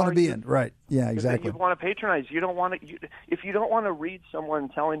bar you want to be in, right. Yeah, exactly. You want to patronize. You don't want to. If you don't want to read someone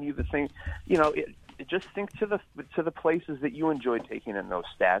telling you the thing, just think to the places that you enjoy taking in those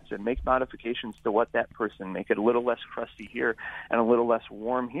stats and make modifications to what that person, make it a little less crusty here and a little less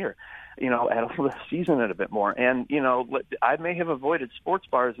warm here, season it a bit more. And I may have avoided sports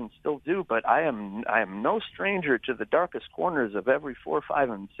bars and still do, but I am no stranger to the darkest corners of every 4, 5,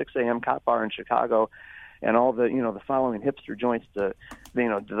 and 6 a.m. cop bar in Chicago, and all the the following hipster joints that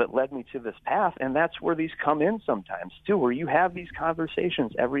led me to this path. And that's where these come in sometimes too, where you have these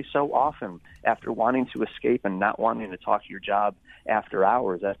conversations every so often after wanting to escape and not wanting to talk your job after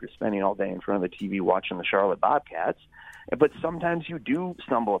hours, after spending all day in front of the TV watching the Charlotte Bobcats. But sometimes you do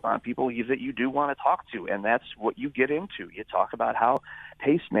stumble upon people that you do want to talk to, and that's what you get into. You talk about how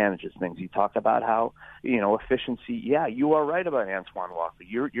Pace manages things. You talk about how, efficiency. Yeah, you are right about Antoine Walker.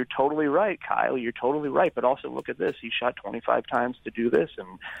 You're totally right, Kyle. You're totally right. But also look at this. He shot 25 times to do this.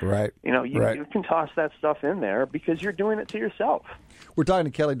 And, right. You can toss that stuff in there because you're doing it to yourself. We're talking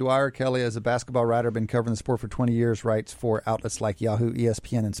to Kelly Dwyer. Kelly is a basketball writer, been covering the sport for 20 years, writes for outlets like Yahoo,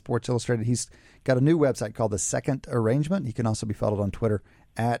 ESPN, and Sports Illustrated. He's got a new website called The Second Arrangement. He can also be followed on Twitter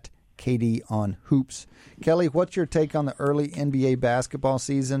at KD on Hoops. Kelly, what's your take on the early NBA basketball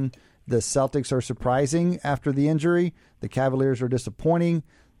season? The Celtics are surprising after the injury. The Cavaliers are disappointing.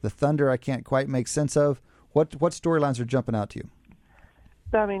 The Thunder I can't quite make sense of. What storylines are jumping out to you?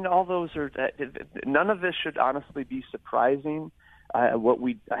 I mean, all those are – none of this should honestly be surprising. What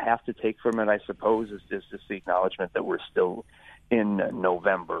we have to take from it, I suppose, is just the acknowledgement that we're still in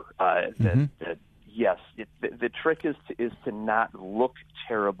November. Yes, the trick is to not look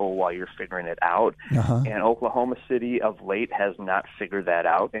terrible while you're figuring it out. And Oklahoma City of late has not figured that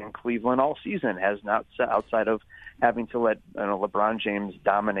out, and Cleveland all season has not, outside of having to let LeBron James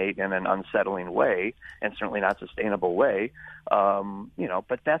dominate in an unsettling way, and certainly not sustainable way.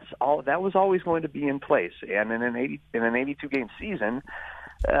 But that's all. That was always going to be in place. And in an 82 game season,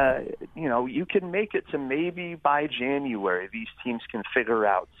 you can make it to maybe by January these teams can figure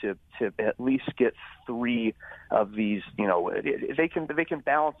out to at least get 3 of these. They can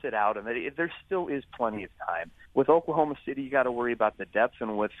balance it out, and there still is plenty of time. With Oklahoma City, you got to worry about the depth,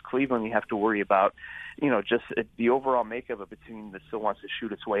 and with Cleveland, you have to worry about just the overall makeup of a team that still wants to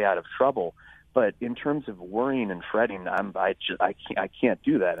shoot its way out of trouble. But in terms of worrying and fretting, I can't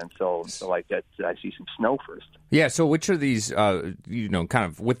do that until I see some snow first. Yeah. So which of these, kind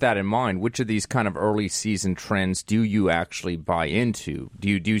of with that in mind, which of these kind of early season trends do you actually buy into? Do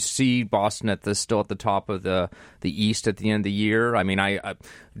you see Boston still at the top of the East at the end of the year? I mean, I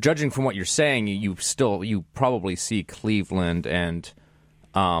judging from what you're saying, you probably see Cleveland and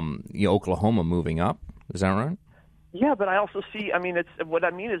Oklahoma moving up. Is that right? Yeah, but I also see, what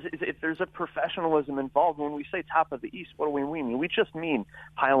I mean is if there's a professionalism involved, when we say top of the East, what do we mean? We just mean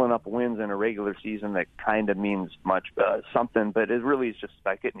piling up wins in a regular season that kind of means something, but it really is just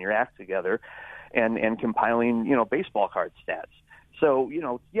about getting your act together and compiling, baseball card stats. So,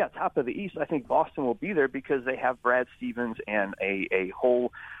 top of the East, I think Boston will be there because they have Brad Stevens and a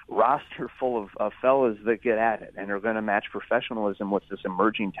whole roster full of fellas that get at it and are going to match professionalism with this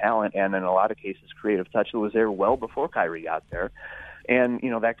emerging talent and, in a lot of cases, creative touch that was there well before Kyrie got there. And,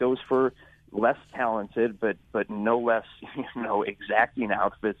 that goes for less talented, but no less, exacting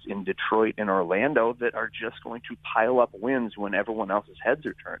outfits in Detroit and Orlando that are just going to pile up wins when everyone else's heads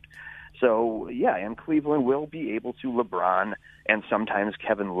are turned. So, and Cleveland will be able to LeBron and sometimes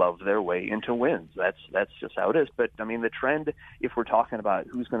Kevin Love their way into wins. That's just how it is. But, the trend, if we're talking about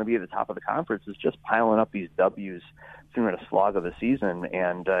who's going to be at the top of the conference, is just piling up these W's through a slog of the season.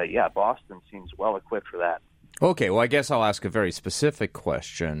 And, Boston seems well equipped for that. Okay, well, I guess I'll ask a very specific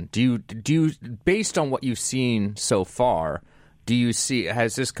question. Do you, based on what you've seen so far, do you see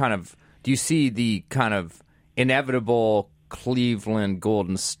the kind of inevitable Cleveland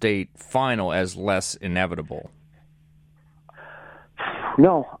Golden State final as less inevitable?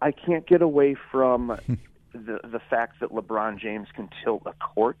 No, I can't get away from the fact that LeBron James can tilt a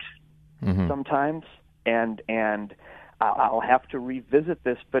court sometimes, and I'll have to revisit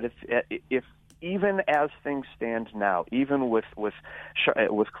this. But if even as things stand now, even with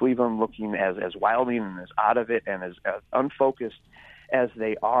Cleveland looking as wildly and as out of it and as unfocused as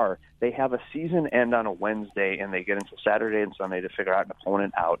they are, they have a season end on a Wednesday, and they get into Saturday and Sunday to figure out an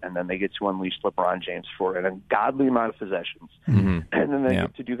opponent out, and then they get to unleash LeBron James for an ungodly amount of possessions. And then they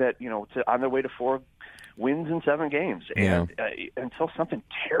get to do that, on their way to 4 wins in 7 games. And until something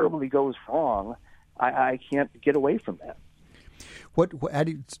terribly goes wrong, I can't get away from that. How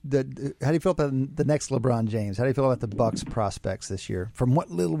do you feel about the next LeBron James? How do you feel about the Bucks prospects this year, from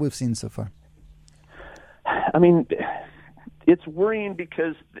what little we've seen so far? It's worrying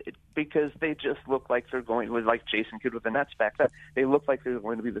because they just look like they're going, like Jason Kidd with the Nets back then. They look like they're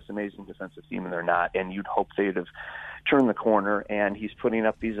going to be this amazing defensive team, and they're not. And you'd hope they'd have turned the corner, and he's putting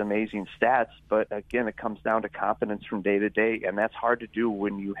up these amazing stats. But again, it comes down to confidence from day to day, and that's hard to do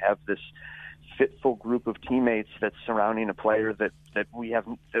when you have this fitful group of teammates that's surrounding a player that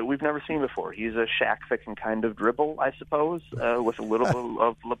we've never seen before. He's a Shaq that can kind of dribble, I suppose, with a little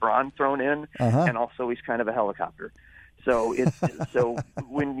of LeBron thrown in, and also he's kind of a helicopter. So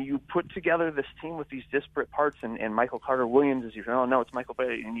when you put together this team with these disparate parts, and Michael Carter-Williams is it's Michael,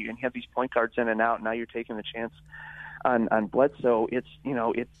 and you have these point guards in and out. Now you're taking the chance on Bledsoe. It's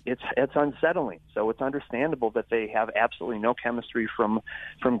unsettling. So it's understandable that they have absolutely no chemistry from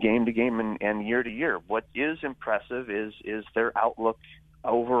game to game and year to year. What is impressive is their outlook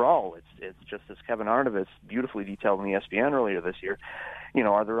overall. It's just as Kevin Arnovitz beautifully detailed in ESPN earlier this year.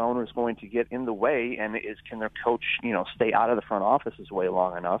 Are their owners going to get in the way, and can their coach, stay out of the front office's way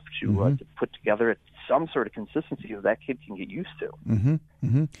long enough to put together some sort of consistency that kid can get used to?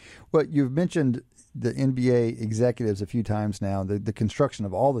 Well, you've mentioned the NBA executives a few times now. The construction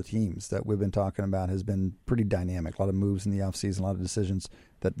of all the teams that we've been talking about has been pretty dynamic. A lot of moves in the offseason, a lot of decisions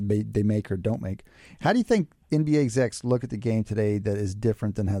that they make or don't make. How do you think NBA execs look at the game today that is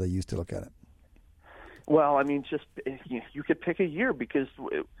different than how they used to look at it? Well, just you could pick a year, because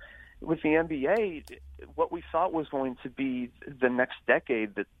with the NBA, what we thought was going to be the next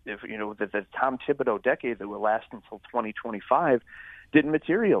decade, the Tom Thibodeau decade that would last until 2025, didn't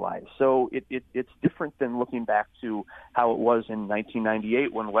materialize. So it's different than looking back to how it was in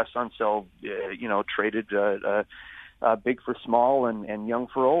 1998 when Wes Unseld, traded big for small and young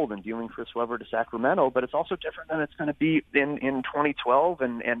for old, and dealing Chris Webber to Sacramento. But it's also different than it's going to be in 2012,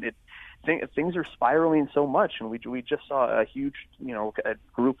 and things are spiraling so much. And we just saw a huge, a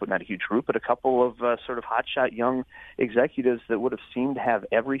group, not a huge group, but a couple of sort of hotshot young executives that would have seemed to have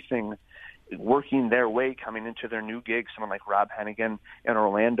everything working their way coming into their new gig. Someone like Rob Hennigan in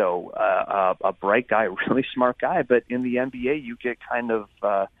Orlando, a bright guy, really smart guy. But in the NBA, you get kind of,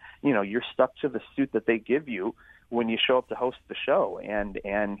 you're stuck to the suit that they give you when you show up to host the show. And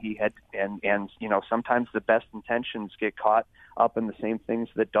sometimes the best intentions get caught up in the same things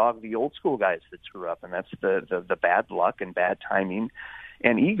that dog the old school guys that screw up. And that's the bad luck and bad timing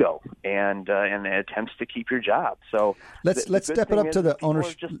and ego and attempts to keep your job. So let's step it up to the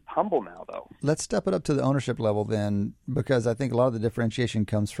ownership. Just humble now, though. Let's step it up to the ownership level then, because I think a lot of the differentiation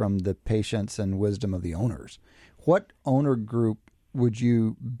comes from the patience and wisdom of the owners. What owner group would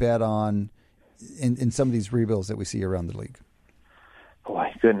you bet on in some of these rebuilds that we see around the league? Oh,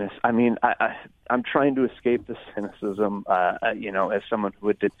 my goodness. I'm trying to escape the cynicism, as someone who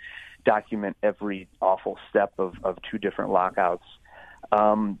would document every awful step of 2 different lockouts.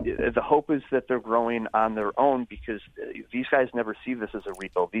 The hope is that they're growing on their own, because these guys never see this as a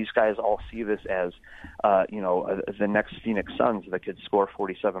rebuild. These guys all see this as, the next Phoenix Suns that could score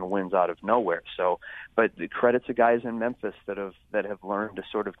 47 wins out of nowhere. So, but credit to guys in Memphis that have learned to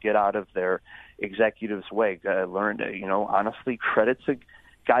sort of get out of their executives' way. Honestly, credit to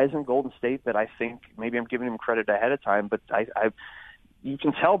guys in Golden State that I think maybe I'm giving them credit ahead of time, but you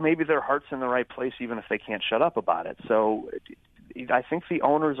can tell maybe their heart's in the right place even if they can't shut up about it. So I think the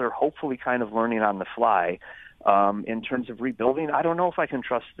owners are hopefully kind of learning on the fly in terms of rebuilding. I don't know if I can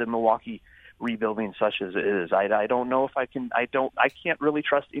trust the Milwaukee rebuilding such as it is. I don't know if I can. I can't really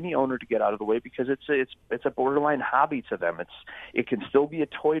trust any owner to get out of the way because it's a borderline hobby to them. It can still be a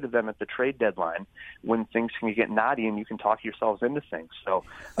toy to them at the trade deadline when things can get knotty and you can talk yourselves into things. So,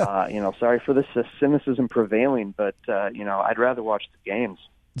 sorry for the cynicism prevailing, but I'd rather watch the games.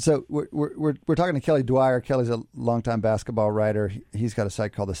 So we're talking to Kelly Dwyer. Kelly's a longtime basketball writer. He's got a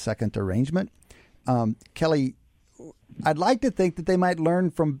site called The Second Arrangement. Kelly, I'd like to think that they might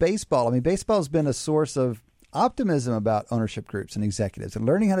learn from baseball. I mean, baseball's been a source of optimism about ownership groups and executives and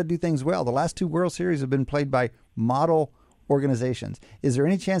learning how to do things well. The last 2 World Series have been played by model organizations. Is there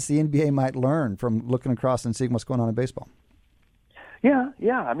any chance the NBA might learn from looking across and seeing what's going on in baseball?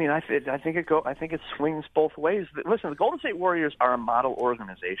 Yeah. I mean, I think it swings both ways. Listen, the Golden State Warriors are a model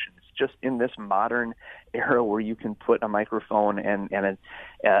organization. It's just in this modern era where you can put a microphone and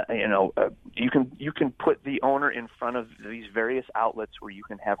you can put the owner in front of these various outlets where you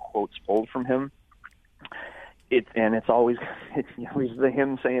can have quotes pulled from him. It's always the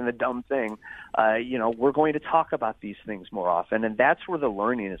him saying the dumb thing. We're going to talk about these things more often, and that's where the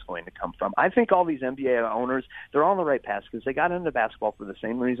learning is going to come from. I think all these NBA owners, they're on the right path because they got into basketball for the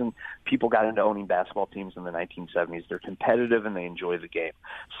same reason people got into owning basketball teams in the 1970s. They're competitive and they enjoy the game.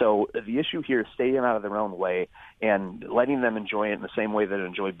 So the issue here is staying out of their own way and letting them enjoy it in the same way that they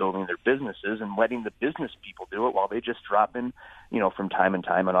enjoy building their businesses and letting the business people do it while they just drop in, from time and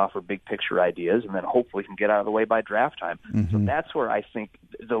time and offer big picture ideas and then hopefully can get out of the way by draft time. Mm-hmm. So that's where I think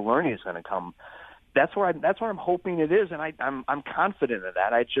the learning is going to come. That's where I'm hoping it is, and I'm confident of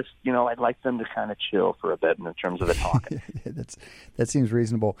that. I just, I'd like them to kind of chill for a bit in terms of the talking. That seems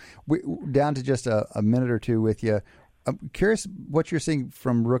reasonable. Down to just a minute or two with you. I'm curious what you're seeing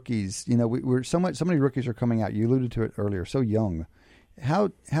from rookies. We're so many rookies are coming out. You alluded to it earlier. So young. How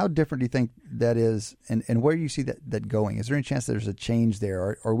different do you think that is, and where do you see that going? Is there any chance there's a change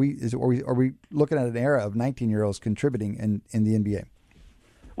there? Are we looking at an era of 19-year-olds contributing in the NBA?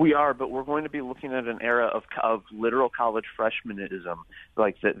 We are, but we're going to be looking at an era of literal college freshmanism,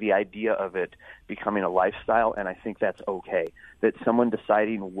 like the idea of it becoming a lifestyle, and I think that's okay. That someone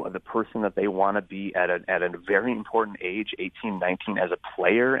deciding the person that they want to be at a very important age, 18, 19, as a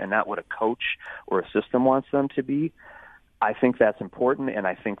player, and not what a coach or a system wants them to be, I think that's important, and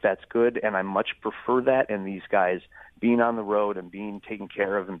I think that's good, and I much prefer that, and these guys being on the road and being taken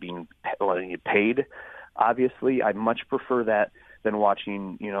care of and being paid, obviously, I much prefer that than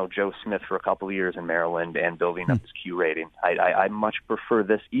watching, Joe Smith for a couple of years in Maryland and building up his Q rating. I much prefer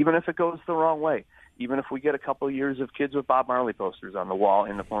this, even if it goes the wrong way. Even if we get a couple of years of kids with Bob Marley posters on the wall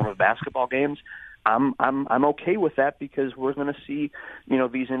in the form of basketball games, I'm okay with that because we're going to see,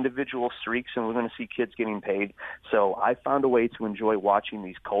 these individual streaks and we're going to see kids getting paid. So I found a way to enjoy watching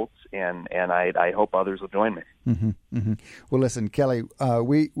these Colts, and I hope others will join me. Mm-hmm, mm-hmm. Well, listen, Kelly,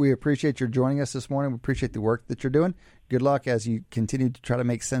 we appreciate your joining us this morning. We appreciate the work that you're doing. Good luck as you continue to try to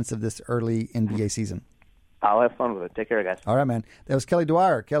make sense of this early NBA season. I'll have fun with it. Take care, guys. All right, man. That was Kelly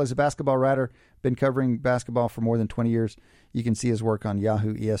Dwyer. Kelly's a basketball writer, been covering basketball for more than 20 years. You can see his work on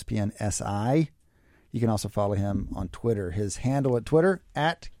Yahoo, ESPN, SI. You can also follow him on Twitter. His handle at Twitter,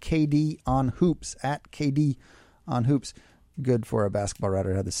 @KDOnHoops, @KDOnHoops. Good for a basketball writer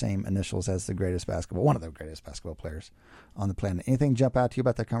to have the same initials as one of the greatest basketball players on the planet. Anything jump out to you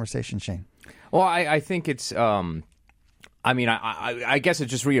about that conversation, Shane? Well, I think it's... I guess it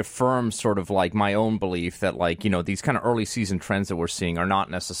just reaffirms sort of like my own belief that these kind of early season trends that we're seeing are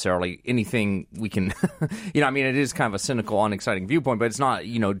not necessarily anything we can, it is kind of a cynical, unexciting viewpoint, but it's not,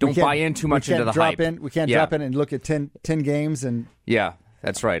 don't buy in too much into the hype. We can't drop in and look at 10 games and... Yeah,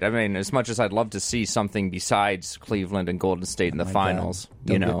 that's right. I mean, as much as I'd love to see something besides Cleveland and Golden State in the finals,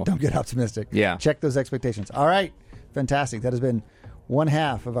 Don't get optimistic. Yeah. Check those expectations. All right. Fantastic. That has been one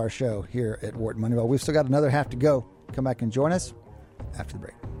half of our show here at Wharton Moneyball. We've still got another half to go. Come back and join us after the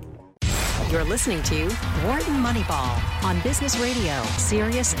break. You're listening to Wharton Moneyball on Business Radio,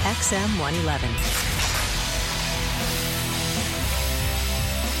 Sirius XM 111.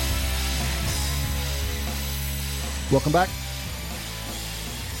 Welcome back.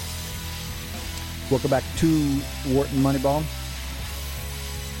 Welcome back to Wharton Moneyball.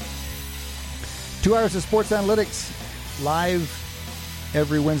 2 hours of sports analytics live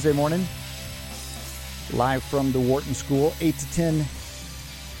every Wednesday morning. Live from the Wharton School, 8 to 10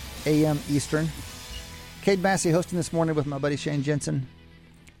 a.m. Eastern. Cade Massey hosting this morning with my buddy Shane Jensen.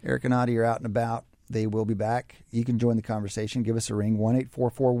 Eric and Adi are out and about. They will be back. You can join the conversation. Give us a ring,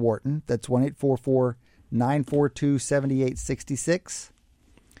 1-844-WHARTON. That's 1-844-942-7866.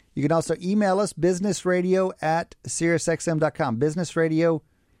 You can also email us, businessradio@SiriusXM.com.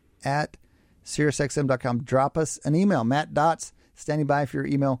 Businessradio@SiriusXM.com. Drop us an email. Matt Dotz standing by for your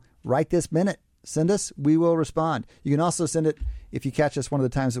email right this minute. Send us. We will respond. You can also send it if you catch us one of the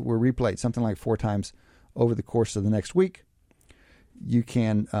times that we're replayed, something like 4 times over the course of the next week. You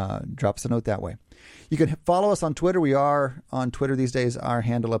can drop us a note that way. You can follow us on Twitter. We are on Twitter these days. Our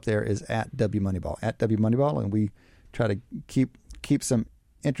handle up there is @WMoneyball, @WMoneyball, and we try to keep some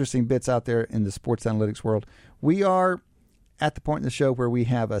interesting bits out there in the sports analytics world. We are at the point in the show where we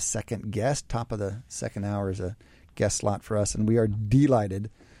have a second guest. Top of the second hour is a guest slot for us, and we are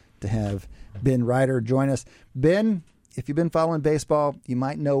delighted to have Ben Ryder join us. Ben, if you've been following baseball, you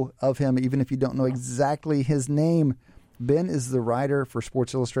might know of him, even if you don't know exactly his name. Ben is the writer for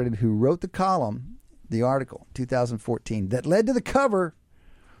Sports Illustrated who wrote the column, the article, 2014, that led to the cover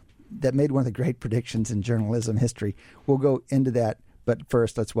that made one of the great predictions in journalism history. We'll go into that, but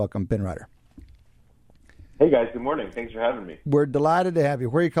first, let's welcome Ben Ryder. Hey, guys. Good morning. Thanks for having me. We're delighted to have you.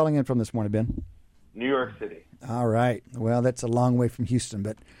 Where are you calling in from this morning, Ben? New York City. All right. Well, that's a long way from Houston,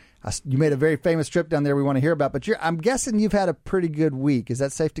 but you made a very famous trip down there we want to hear about. But I'm guessing you've had a pretty good week. Is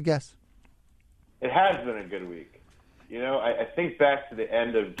that safe to guess? It has been a good week. You know, I think back to the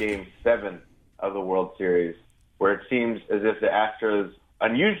end of Game 7 of the World Series, where it seems as if the Astros,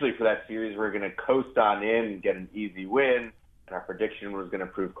 unusually for that series, were going to coast on in and get an easy win, and our prediction was going to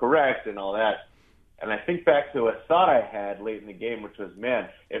prove correct and all that. And I think back to a thought I had late in the game, which was, man,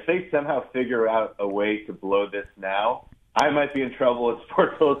 if they somehow figure out a way to blow this now, I might be in trouble, and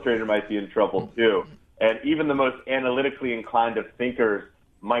Sports Illustrated might be in trouble too. And even the most analytically inclined of thinkers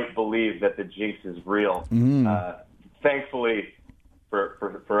might believe that the jinx is real. Thankfully,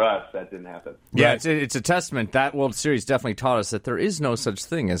 for us, that didn't happen. Yeah, it's a testament. That World Series definitely taught us that there is no such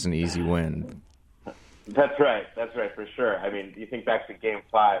thing as an easy win. That's right, for sure. I mean, you think back to Game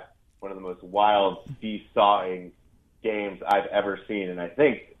 5, one of the most wild, seesawing games I've ever seen, and I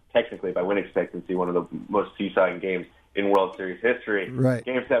think, technically, by win expectancy, one of the most seesawing games in World Series history. Right.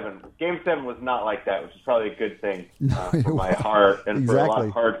 Game 7 was not like that, which is probably a good thing for my heart and for a lot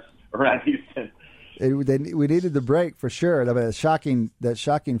of hearts around Houston. We needed the break for sure. I mean, that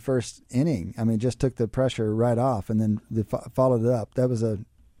shocking first inning. I mean, just took the pressure right off, and then they followed it up. It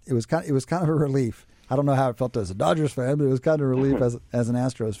was kind of a relief. I don't know how it felt as a Dodgers fan, but it was kind of a relief as an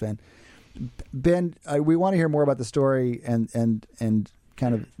Astros fan. Ben, we want to hear more about the story and kind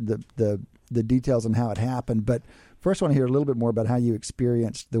of the details on how it happened. But first, I want to hear a little bit more about how you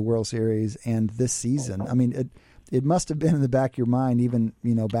experienced the World Series and this season. I mean, it must have been in the back of your mind, even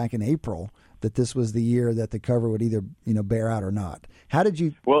back in April, that this was the year that the cover would either bear out or not. How did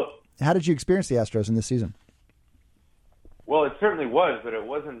you experience the Astros in this season? Well, it certainly was, but it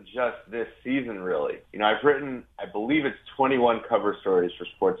wasn't just this season, really. I've written, I believe it's 21 cover stories for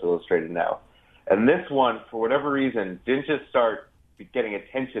Sports Illustrated now. And this one, for whatever reason, didn't just start getting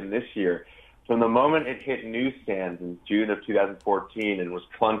attention this year. From the moment it hit newsstands in June of 2014 and was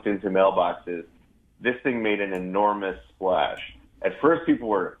plunked into mailboxes, this thing made an enormous splash. At first, people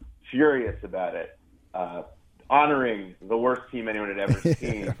were furious about it, honoring the worst team anyone had ever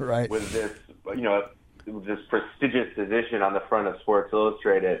seen right. with this, this prestigious edition on the front of Sports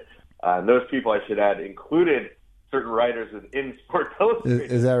Illustrated. And those people, I should add, included certain writers within Sports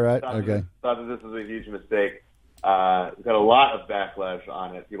Illustrated. Is that right? Thought Okay. That this was a huge mistake. Got a lot of backlash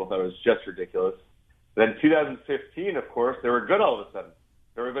on it. People thought it was just ridiculous. Then 2015, of course, they were good all of a sudden.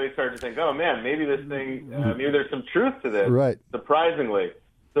 Everybody started to think, oh, man, maybe this thing, maybe there's some truth to this, right. Surprisingly.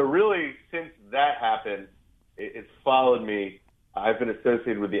 So really, since that happened, it's followed me. I've been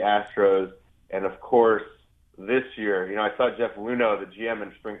associated with the Astros, and of course, this year, I saw Jeff Luhnow, the GM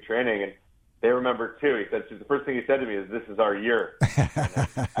in spring training, and they remember too. He said the first thing he said to me is, "This is our year."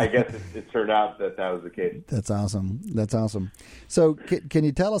 I guess it turned out that was the case. That's awesome. So, can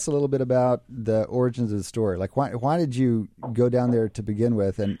you tell us a little bit about the origins of the story? Like, why did you go down there to begin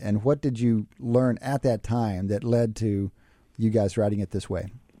with, and what did you learn at that time that led to you guys writing it this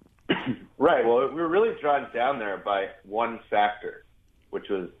way? Right. Well, we were really drawn down there by one factor, which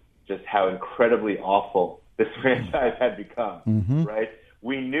was just how incredibly awful this franchise had become. Mm-hmm. Right.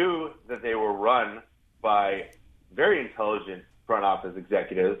 We knew that they were run by very intelligent front office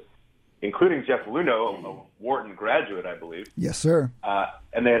executives, including Jeff Luhnow, a Wharton graduate, I believe. Yes, sir.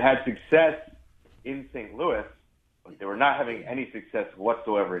 And they had success in St. Louis, but they were not having any success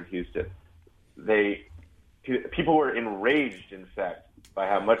whatsoever in Houston. People were enraged, in fact, by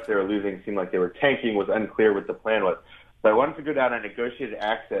how much they were losing. It seemed like they were tanking, was unclear what the plan was. So I wanted to go down and negotiate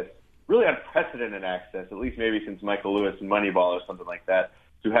access, really unprecedented access, at least maybe since Michael Lewis and Moneyball or something like that,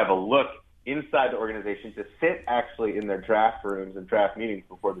 to have a look inside the organization to sit actually in their draft rooms and draft meetings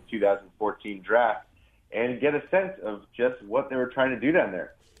before the 2014 draft and get a sense of just what they were trying to do down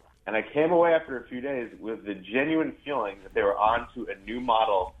there. And I came away after a few days with the genuine feeling that they were on to a new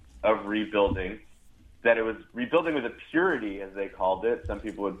model of rebuilding, that it was rebuilding with a purity, as they called it. Some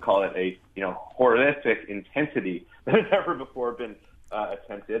people would call it a horrific intensity that had never before been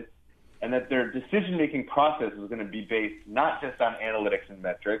attempted, and that their decision-making process was going to be based not just on analytics and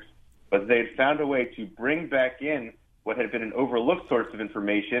metrics, but they had found a way to bring back in what had been an overlooked source of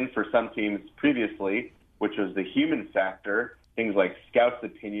information for some teams previously, which was the human factor, things like scouts'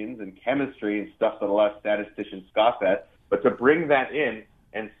 opinions and chemistry and stuff that a lot of statisticians scoff at, but to bring that in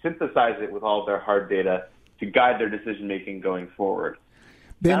and synthesize it with all of their hard data to guide their decision-making going forward.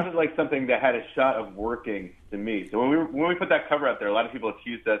 Sounded like something that had a shot of working to me. So when we put that cover out there, a lot of people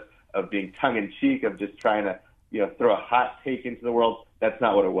accused us of being tongue-in-cheek, of just trying to throw a hot take into the world. That's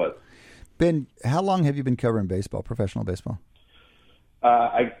not what it was. Ben, how long have you been covering baseball, professional baseball?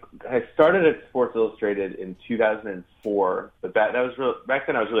 I started at Sports Illustrated in 2004, but back then I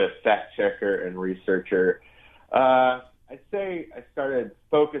was really a fact checker and researcher. I'd say I started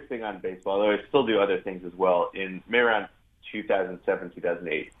focusing on baseball, although I still do other things as well, in maybe around 2007,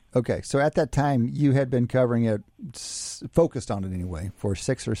 2008. Okay, so at that time you had been covering it, focused on it anyway, for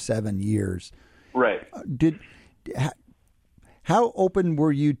 6 or 7 years. Right. How open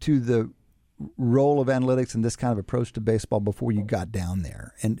were you to the role of analytics and this kind of approach to baseball before you got down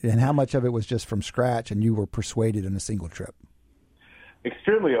there? And how much of it was just from scratch and you were persuaded in a single trip?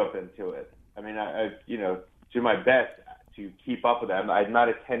 Extremely open to it. I mean, I do my best to keep up with them. I'm not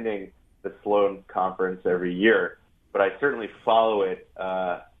attending the Sloan conference every year, but I certainly follow it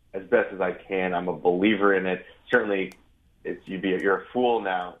as best as I can. I'm a believer in it. Certainly, you're a fool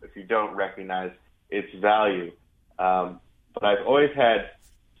now if you don't recognize its value. But I've always had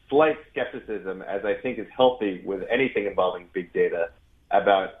slight skepticism, as I think is healthy with anything involving big data,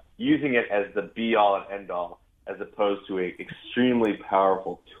 about using it as the be-all and end-all, as opposed to an extremely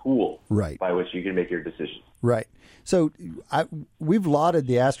powerful tool by which you can make your decisions. Right. So we've lauded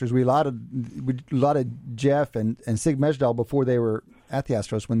the Astros. We lauded Jeff and Sig Mejdal before they were at the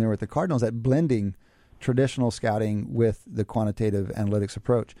Astros, when they were at the Cardinals, at blending traditional scouting with the quantitative analytics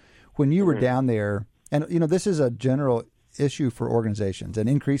approach. When you were down there, and this is a general issue for organizations, and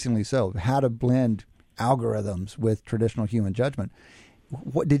increasingly so, how to blend algorithms with traditional human judgment.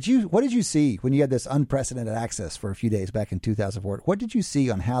 What did you see when you had this unprecedented access for a few days back in 2004? What did you see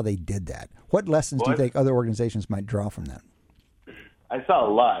on how they did that? What lessons do you think other organizations might draw from that? I saw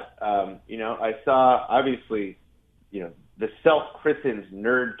a lot. I saw, obviously, the self-christened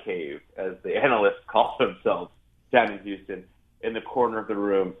nerd cave, as the analysts call themselves, down in Houston, in the corner of the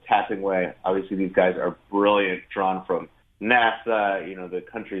room, tapping away. Obviously, these guys are brilliant, drawn from NASA, the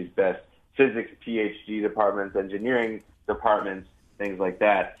country's best physics PhD departments, engineering departments, things like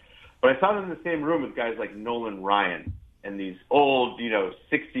that. But I saw them in the same room with guys like Nolan Ryan and these old,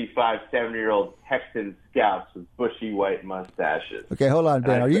 65, 70-year-old Texan scouts with bushy white mustaches. Okay, hold on,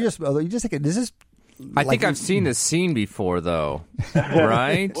 Ben. Are you just thinking, is this... I think I've seen this scene before, though,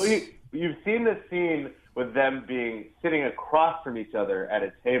 right? Well, you've seen this scene with them sitting across from each other at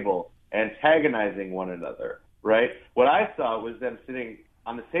a table, antagonizing one another, right? What I saw was them sitting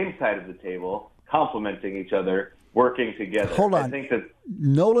on the same side of the table, complimenting each other, working together. Hold on. I think that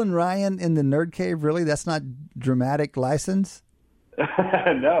Nolan Ryan in the nerd cave, really? That's not dramatic license?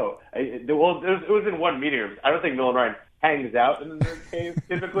 No. It was in one meeting room. I don't think Nolan Ryan hangs out in the nerd cave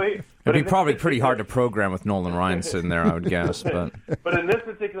typically. It'd be probably pretty hard to program with Nolan Ryan sitting there, I would guess. But in this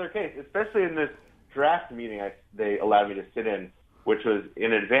particular case, especially in this draft meeting they allowed me to sit in, which was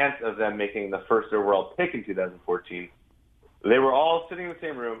in advance of them making the first overall pick in 2014, they were all sitting in the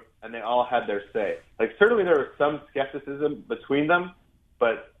same room, and they all had their say. Certainly there was some skepticism between them,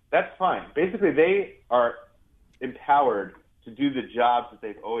 but that's fine. Basically, they are empowered to do the jobs that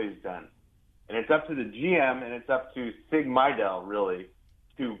they've always done. And it's up to the GM, and it's up to Sig Mejdal, really,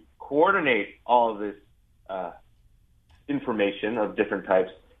 to coordinate all of this information of different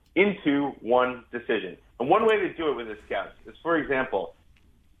types into one decision. And one way to do it with the scouts is, for example,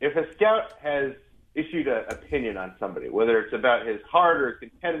 if a scout has issued an opinion on somebody, whether it's about his heart or his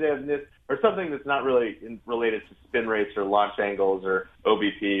competitiveness or something that's not really related to spin rates or launch angles or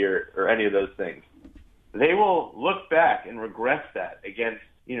OBP or any of those things, they will look back and regress that against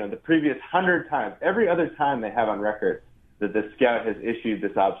the previous 100 times, every other time they have on record that the scout has issued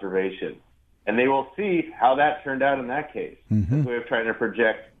this observation. And they will see how that turned out in that case. Mm-hmm. As a way of trying to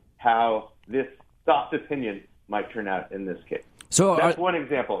project how this soft opinion might turn out in this case. So that's one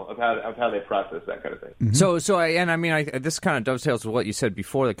example of how they process that kind of thing. Mm-hmm. This kind of dovetails with what you said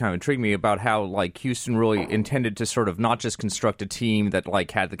before that kind of intrigued me about how like Houston really intended to sort of not just construct a team that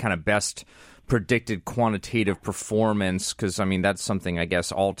like had the kind of best predicted quantitative performance, because I mean that's something I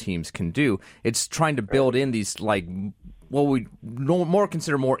guess all teams can do. It's trying to build in these like what we more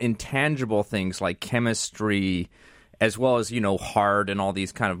consider more intangible things like chemistry, as well as hard and all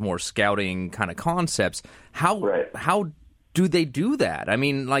these kind of more scouting kind of concepts. How do they do that? I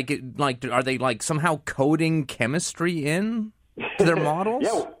mean, are they like somehow coding chemistry in to their models?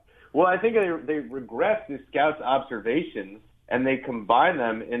 Yeah. Well, I think they regress the scouts' observations and they combine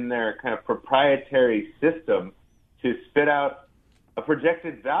them in their kind of proprietary system to spit out a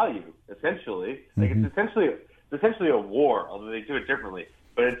projected value. Essentially, it's essentially a war, although they do it differently.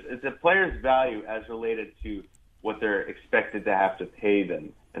 But it's a player's value as related to what they're expected to have to pay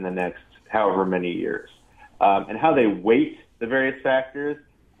them in the next however many years. And how they weight the various factors,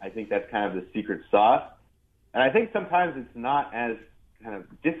 I think that's kind of the secret sauce. And I think sometimes it's not as kind of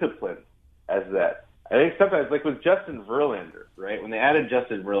disciplined as that. I think sometimes, like with Justin Verlander, right, when they added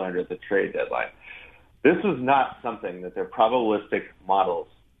Justin Verlander at the trade deadline, this was not something that their probabilistic models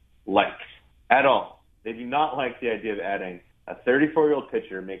liked at all. They do not like the idea of adding a 34-year-old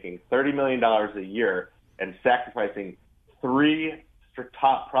pitcher making $30 million a year and sacrificing 3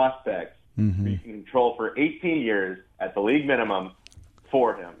 top prospects who you can control for 18 years at the league minimum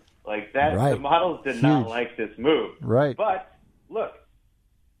for him. Like that, right. The models did not like this move. Right. But look,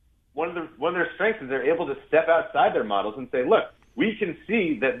 one of their strengths is they're able to step outside their models and say, look, we can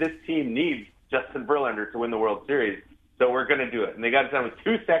see that this team needs Justin Verlander to win the World Series, so we're going to do it. And they got it done with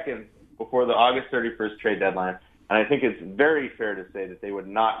 2 seconds before the August 31st trade deadline. And I think it's very fair to say that they would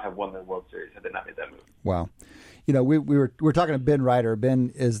not have won the World Series had they not made that move. Wow. We were talking to Ben Ryder.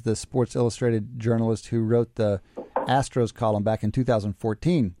 Ben is the Sports Illustrated journalist who wrote the Astros column back in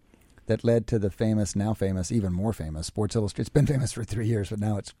 2014 that led to the now famous, even more famous Sports Illustrated. It's been famous for 3 years, but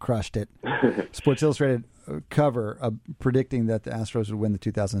now it's crushed it. Sports Illustrated cover predicting that the Astros would win the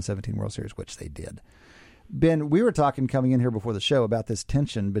 2017 World Series, which they did. Ben, we were talking coming in here before the show about this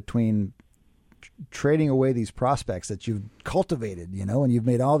tension between trading away these prospects that you've cultivated, and you've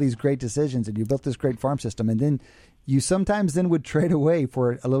made all these great decisions and you built this great farm system, and then you sometimes then would trade away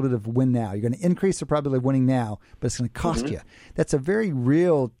for a little bit of win now. You're going to increase the probability of winning now, but it's going to cost you. That's a very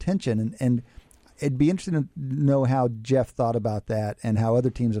real tension, and it'd be interesting to know how Jeff thought about that and how other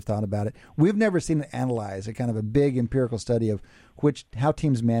teams have thought about it. We've never seen it analyzed, a kind of a big empirical study of how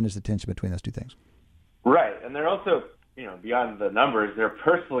teams manage the tension between those two things. Right, and they're also, beyond the numbers, they're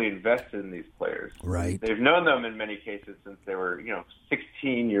personally invested in these players. Right. They've known them in many cases since they were,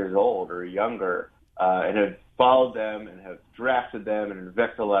 16 years old or younger, and have followed them and have drafted them and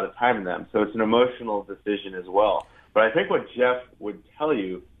invested a lot of time in them. So it's an emotional decision as well. But I think what Jeff would tell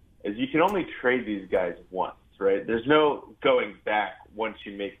you is you can only trade these guys once, right? There's no going back once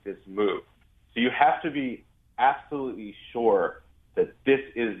you make this move. So you have to be absolutely sure that this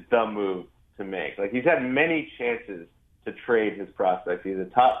is the move to make. Like, he's had many chances to trade his prospects. He's a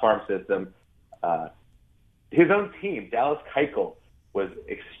top farm system. His own team, Dallas Keuchel, was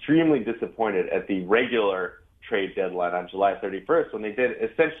extremely disappointed at the regular trade deadline on July 31st when they did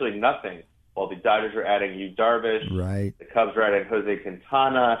essentially nothing while the Dodgers were adding Yu Darvish, right. The Cubs were adding Jose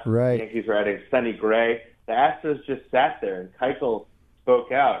Quintana, right. The Yankees were adding Sonny Gray. The Astros just sat there, and Keuchel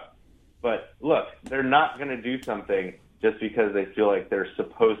spoke out. But look, they're not going to do something just because they feel like they're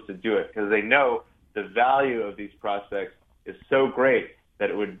supposed to do it, because they know the value of these prospects is so great that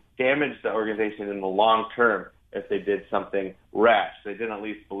it would damage the organization in the long term if they did something rash they didn't at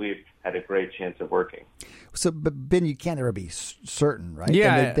least believe had a great chance of working. So, but Ben, you can't ever be certain, right?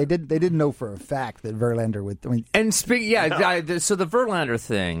 Yeah, and they didn't know for a fact that Verlander would. So the Verlander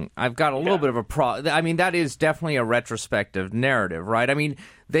thing, I've got a little bit of a problem. I mean, that is definitely a retrospective narrative, right? I mean,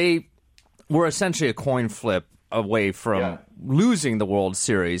 they were essentially a coin flip away from losing the World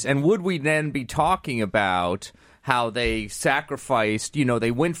Series, and would we then be talking about how they sacrificed, they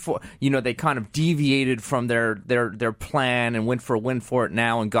went for, they kind of deviated from their plan and went for a win for it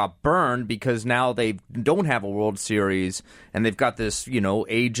now and got burned because now they don't have a World Series and they've got this,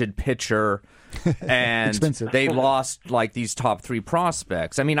 aged pitcher and they lost like these top 3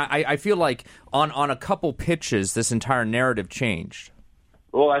 prospects. I mean, I feel like on a couple pitches, this entire narrative changed.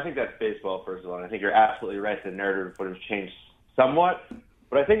 Well, I think that's baseball, first of all. And I think you're absolutely right. The narrative would have changed somewhat.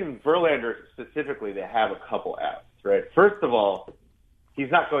 But I think in Verlander specifically, they have a couple outs, right? First of all, he's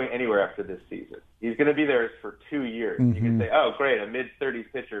not going anywhere after this season. He's going to be there for 2 years. Mm-hmm. You can say, oh, great, a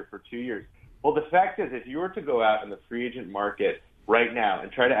mid-30s pitcher for 2 years. Well, the fact is, if you were to go out in the free agent market right now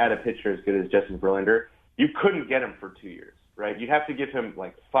and try to add a pitcher as good as Justin Verlander, you couldn't get him for 2 years, right? You'd have to give him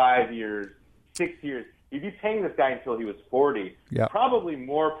like 5 years, 6 years. You'd be paying this guy until he was 40, probably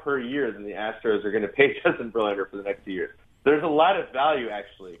more per year than the Astros are going to pay Justin Verlander for the next 2 years. There's a lot of value,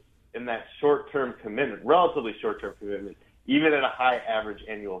 actually, in that short-term commitment, relatively short-term commitment, even at a high average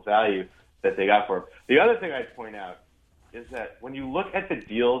annual value that they got for him. The other thing I'd point out is that when you look at the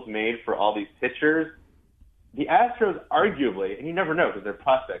deals made for all these pitchers, the Astros arguably, and you never know because they're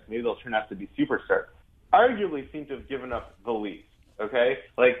prospects, maybe they'll turn out to be superstars, arguably seem to have given up the least, okay?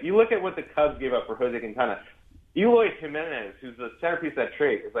 Like, you look at what the Cubs gave up for Jose Quintana. Eloy Jimenez, who's the centerpiece of that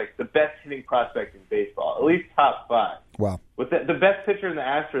trade, is like the best hitting prospect in baseball, at least top 5. Wow. With the best pitcher in the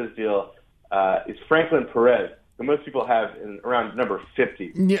Astros deal is Franklin Perez, who most people have in around number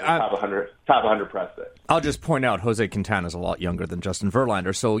 50, top 100 prospects. I'll just point out Jose Quintana is a lot younger than Justin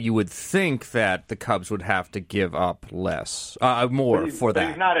Verlander, so you would think that the Cubs would have to give up more for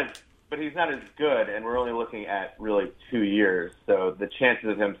that. But he's not as good, and we're only looking at really 2 years. So the chances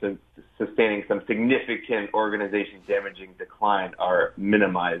of him sustaining some significant organization-damaging decline are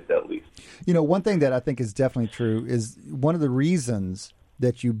minimized at least. You know, one thing that I think is definitely true is one of the reasons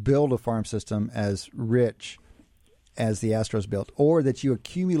that you build a farm system as rich as the Astros built, or that you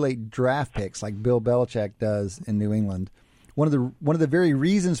accumulate draft picks like Bill Belichick does in New England. One of the very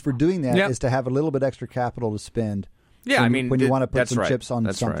reasons for doing that is to have a little bit extra capital to spend. Yeah, when you want to put some chips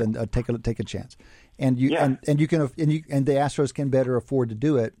on something, take a chance, and the Astros can better afford to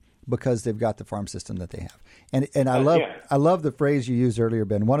do it because they've got the farm system that they have. And I love the phrase you used earlier,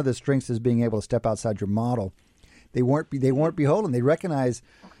 Ben. One of the strengths is being able to step outside your model. They weren't beholden. They recognize,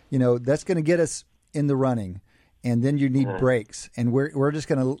 that's going to get us in the running, and then you need breaks, and we're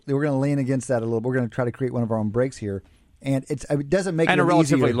going to lean against that a little. We're going to try to create one of our own breaks here. And it doesn't make it a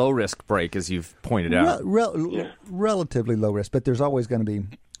relatively easier. low risk break, as you've pointed out. Relatively low risk, but there's always going to be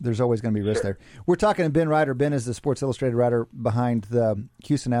risk there. We're talking to Ben Ryder. Ben is the Sports Illustrated writer behind the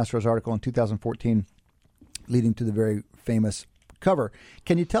Houston Astros article in 2014, leading to the very famous cover.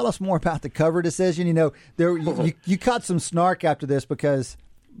 Can you tell us more about the cover decision? You caught some snark after this because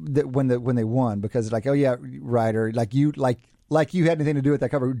when they won, because it's like, oh yeah, Ryder, like you had anything to do with that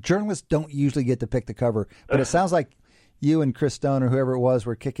cover. Journalists don't usually get to pick the cover, but it sounds like you and Chris Stone or whoever it was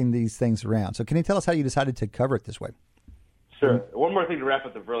were kicking these things around. So can you tell us how you decided to cover it this way? Sure. One more thing to wrap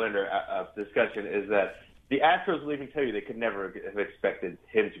up the Verlander discussion is that the Astros will even tell you they could never have expected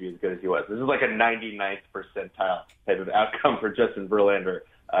him to be as good as he was. This is like a 99th percentile type of outcome for Justin Verlander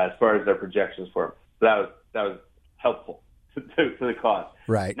as far as their projections for him. So that was helpful to the cause.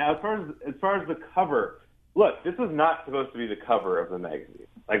 Right. Now, as far as the cover, look, this was not supposed to be the cover of the magazine.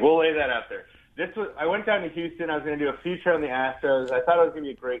 Like, we'll lay that out there. I went down to Houston. I was going to do a feature on the Astros. I thought it was going to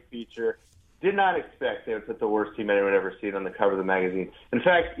be a great feature. Did not expect they would put the worst team anyone had ever seen on the cover of the magazine. In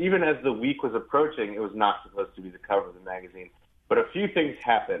fact, even as the week was approaching, it was not supposed to be the cover of the magazine. But a few things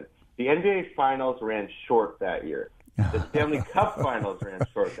happened. The NBA Finals ran short that year. The Stanley Cup Finals ran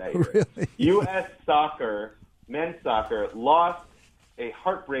short that year. Really? U.S. soccer, men's soccer, lost a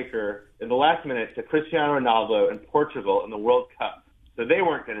heartbreaker in the last minute to Cristiano Ronaldo in Portugal in the World Cup. So they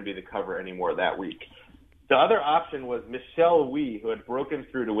weren't going to be the cover anymore that week. The other option was Michelle Wie, who had broken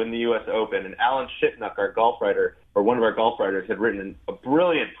through to win the U.S. Open, and Alan Shipnuck, our golf writer, or one of our golf writers, had written a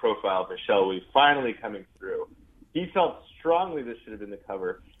brilliant profile of Michelle Wie finally coming through. He felt strongly this should have been the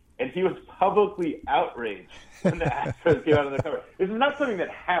cover, and he was publicly outraged when the Astros came out on the cover. This is not something that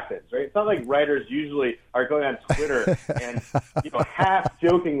happens, right? It's not like writers usually are going on Twitter and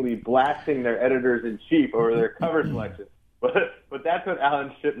half-jokingly blasting their editors-in-chief over their cover selection. But that's what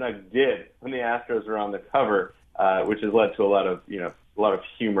Alan Shipnuck did when the Astros were on the cover, which has led to a lot of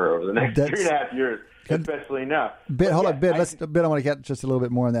humor over the next 3.5 years, especially now. Hold on, Ben. I want to get just a little bit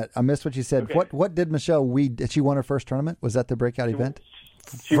more on that. I missed what you said. Okay. What did Michelle Wie? Did she win her first tournament? Was that the breakout event?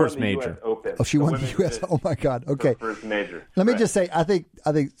 She first won the major. US Open. Oh, she won the U.S. Oh my God. Okay. First major. Let me just say, I think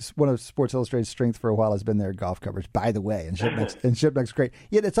one of Sports Illustrated's strengths for a while has been their golf coverage. By the way, and Shipnuck's great.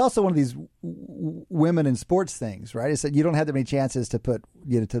 Yet it's also one of these women in sports things, right? It's that you don't have that many chances to put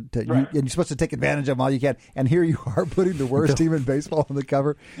and you're supposed to take advantage of them all you can. And here you are putting the worst team in baseball on the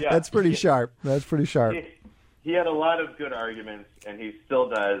cover. Yeah. That's pretty sharp. He had a lot of good arguments, and he still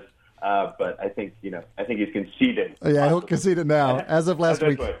does. But I think he's conceded. Yeah, he'll concede it now, as of last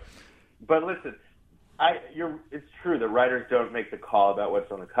week. But listen, it's true that writers don't make the call about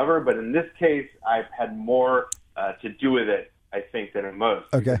what's on the cover, but in this case, I've had more to do with it, I think, than in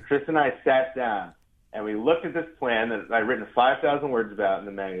most. Okay. Chris and I sat down, and we looked at this plan that I'd written 5,000 words about in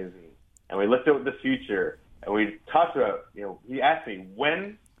the magazine, and we looked at the future, and we talked about, he asked me,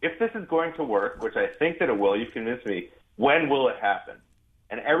 if this is going to work, which I think that it will, you've convinced me, when will it happen?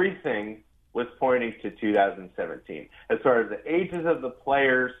 And everything was pointing to 2017. As far as the ages of the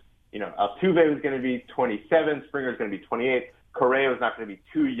players, Altuve was going to be 27, Springer's going to be 28. Correa was not going to be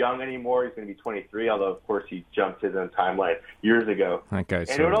too young anymore. He's going to be 23, although, of course, he jumped his own timeline years ago. Okay, and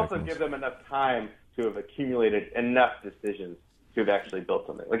it would also give them enough time to have accumulated enough decisions to have actually built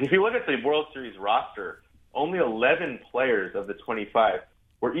something. Like, if you look at the World Series roster, only 11 players of the 25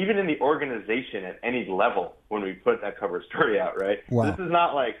 were even in the organization at any level when we put that cover story out, right? Wow. This is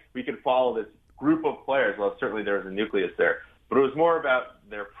not like we could follow this group of players. Well, certainly there was a nucleus there, but it was more about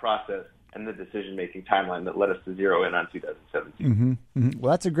their process and the decision-making timeline that led us to zero in on 2017. Mm-hmm, mm-hmm.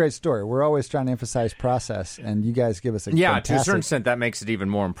 Well, that's a great story. We're always trying to emphasize process, and you guys give us a fantastic... to a certain extent, that makes it even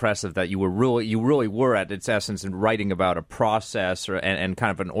more impressive that you really were at its essence in writing about a process and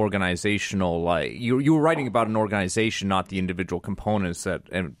kind of an organizational, you were writing about an organization, not the individual components that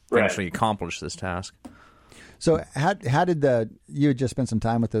eventually accomplished this task. So how did you had just spent some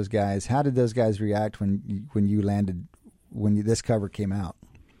time with those guys? How did those guys react when you landed, this cover came out?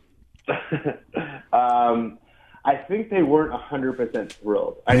 I think they weren't 100%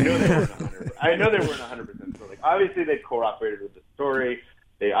 thrilled. I know they weren't 100% thrilled. Like, obviously, they cooperated with the story.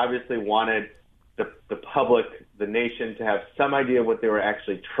 They obviously wanted the public, the nation, to have some idea of what they were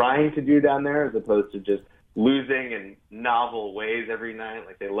actually trying to do down there, as opposed to just losing in novel ways every night.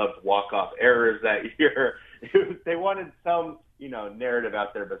 Like, they loved walk-off errors that year. They wanted some, narrative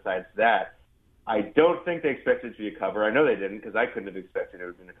out there besides that. I don't think they expected it to be a cover. I know they didn't, because I couldn't have expected it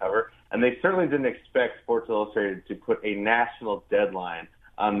would have been a cover. And they certainly didn't expect Sports Illustrated to put a national deadline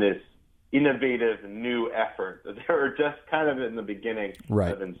on this innovative new effort that they were just kind of in the beginning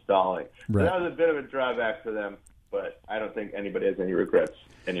of installing. Right. So that was a bit of a drawback for them, but I don't think anybody has any regrets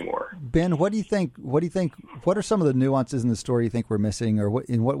anymore. Ben, what do you think? What are some of the nuances in the story you think we're missing, or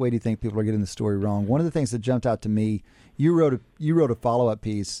in what way do you think people are getting the story wrong? One of the things that jumped out to me, you wrote a follow-up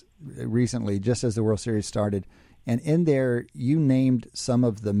piece recently, just as the World Series started, and in there you named some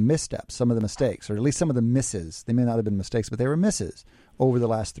of the missteps, some of the mistakes, or at least some of the misses. They may not have been mistakes, but they were misses over the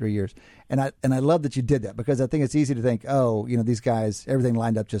last 3 years. And I love that you did that, because I think it's easy to think, these guys, everything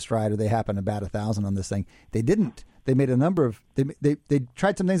lined up just right, or they happened to bat 1,000 on this thing. They didn't. They made a number of they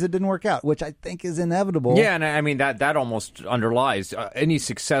tried some things that didn't work out, which I think is inevitable. Yeah, and I mean that almost underlies any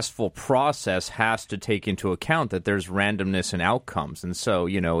successful process has to take into account that there's randomness in outcomes, and so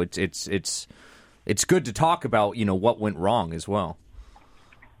it's good to talk about what went wrong as well.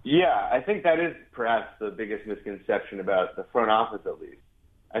 Yeah, I think that is perhaps the biggest misconception about the front office, at least.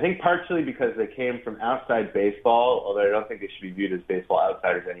 I think partially because they came from outside baseball, although I don't think they should be viewed as baseball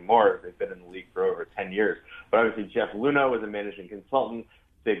outsiders anymore. They've been in the league for over 10 years. But obviously Jeff Luna was a managing consultant.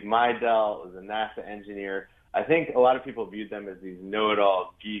 Big Meidel was a NASA engineer. I think a lot of people viewed them as these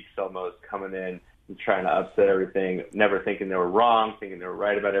know-it-all geeks almost coming in and trying to upset everything, never thinking they were wrong, thinking they were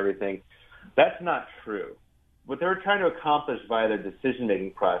right about everything. That's not true. What they were trying to accomplish via their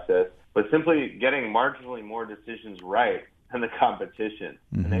decision-making process was simply getting marginally more decisions right than the competition.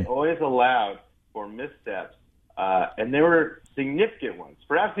 Mm-hmm. And they always allowed for missteps, and they were significant ones,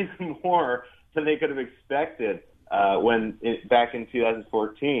 perhaps even more than they could have expected back in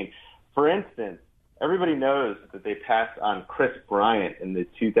 2014. For instance, everybody knows that they passed on Chris Bryant in the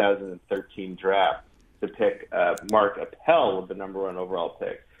 2013 draft to pick Mark Appel with the number 1 overall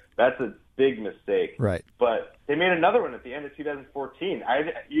pick. That's a big mistake. Right. But they made another one at the end of 2014.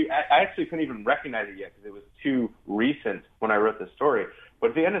 I actually couldn't even recognize it yet because it was too recent when I wrote the story. But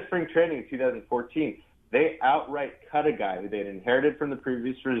at the end of spring training in 2014, they outright cut a guy who they had inherited from the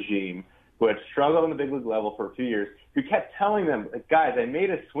previous regime, who had struggled on the big league level for a few years, who kept telling them, guys, I made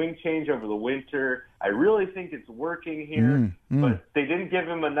a swing change over the winter. I really think it's working here. But they didn't give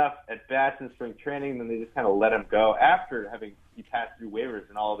him enough at-bats in spring training, and then they just kind of let him go after he passed through waivers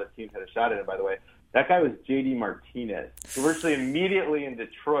and all of the teams had a shot at him, by the way. That guy was J.D. Martinez, who virtually immediately in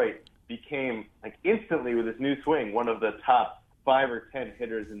Detroit became, instantly with his new swing, one of the top 5 or 10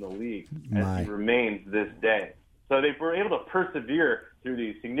 hitters in the league, as he remains this day. So they were able to persevere through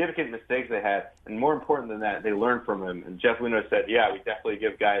these significant mistakes they had, and more important than that, they learned from them. And Jeff Luna said, we definitely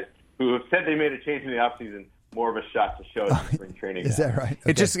give guys who have said they made a change in the offseason more of a shot to show it in spring training. Is that right?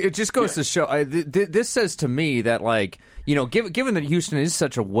 Okay. It just goes to show. This says to me that, given that Houston is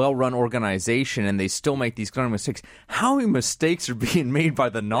such a well-run organization and they still make these kind of mistakes, how many mistakes are being made by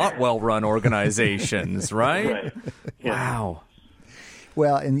the not well-run organizations, right? Yeah. Wow.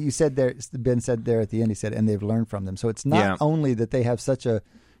 Well, and you said there, Ben said there at the end, he said, and they've learned from them. So it's not only that they have such a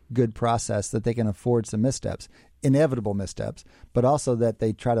good process that they can afford some missteps, inevitable missteps, but also that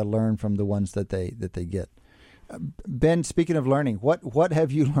they try to learn from the ones that they get. Ben, speaking of learning, what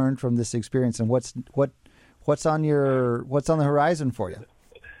have you learned from this experience, and what's on the horizon for you?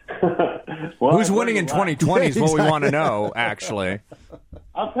 Well, Who's winning in 2020 is what we want to know, actually.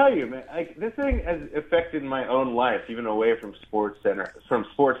 I'll tell you, man. This thing has affected my own life, even away from sports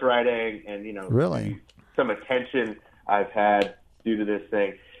writing, and really some attention I've had due to this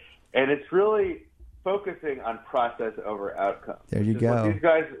thing, and it's really focusing on process over outcome. There you go.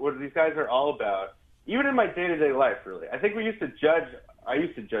 What these guys are all about. Even in my day-to-day life, really. I think I used to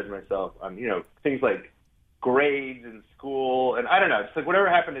judge myself on things like grades in school, and I don't know, just like whatever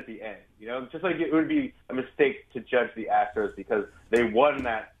happened at the end. Just like it would be a mistake to judge the Astros because they won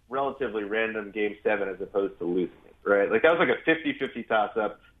that relatively random Game 7 as opposed to losing it, right? Like that was like a 50-50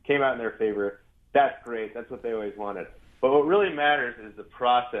 toss-up, came out in their favor. That's great. That's what they always wanted. But what really matters is the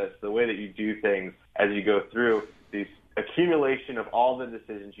process, the way that you do things as you go through this accumulation of all the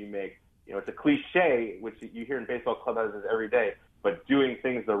decisions you make. It's a cliche, which you hear in baseball clubhouses every day, but doing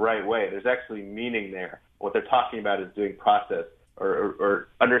things the right way. There's actually meaning there. What they're talking about is doing process or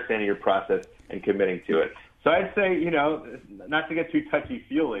understanding your process and committing to it. So I'd say, not to get too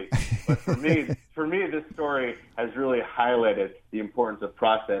touchy-feely, but for me, this story has really highlighted the importance of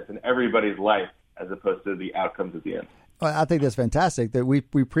process in everybody's life as opposed to the outcomes at the end. Well, I think that's fantastic that we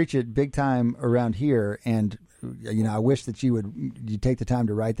preach it big time around here, and I wish that you take the time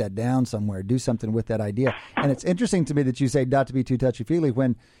to write that down somewhere, do something with that idea. And it's interesting to me that you say not to be too touchy-feely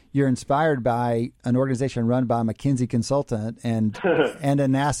when you're inspired by an organization run by a McKinsey consultant and a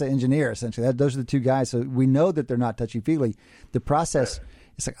NASA engineer, essentially. Those are the two guys. So we know that they're not touchy-feely. The process,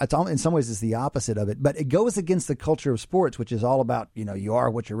 in some ways, is the opposite of it. But it goes against the culture of sports, which is all about, you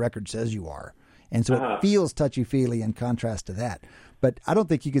are what your record says you are. And so it feels touchy-feely in contrast to that. But I don't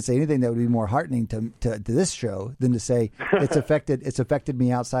think you could say anything that would be more heartening to this show than to say it's affected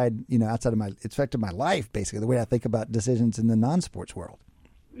me it's affected my life, basically, the way I think about decisions in the non-sports world.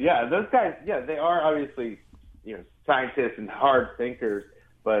 Yeah, those guys, they are obviously, scientists and hard thinkers,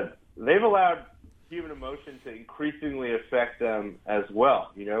 but they've allowed human emotion to increasingly affect them as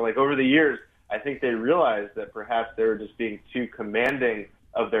well. Like over the years, I think they realized that perhaps they were just being too commanding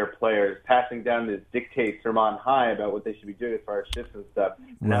of their players, passing down this dictates from on high about what they should be doing as far as shifts and stuff.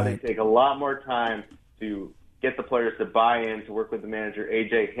 Right. Now they take a lot more time to get the players to buy in, to work with the manager,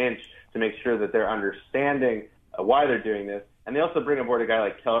 A.J. Hinch, to make sure that they're understanding why they're doing this. And they also bring aboard a guy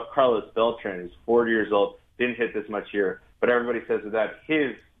like Carlos Beltran, who's 40 years old, didn't hit this much here, but everybody says without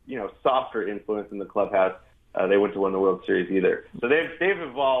his, softer influence in the clubhouse, they wouldn't have won the World Series either. So they've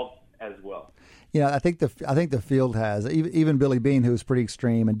evolved as well. I think the field has, even Billy Beane, who's pretty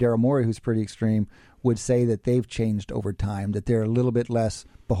extreme, and Daryl Morey, who's pretty extreme, would say that they've changed over time, that they're a little bit less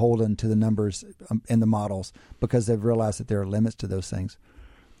beholden to the numbers and the models because they've realized that there are limits to those things.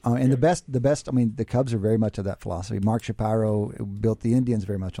 And the best, the Cubs are very much of that philosophy. Mark Shapiro built the Indians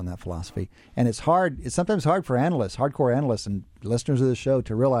very much on that philosophy. And it's sometimes hard for hardcore analysts and listeners of the show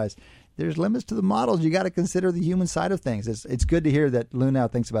to realize there's limits to the models. You got to consider the human side of things. It's good to hear that Luno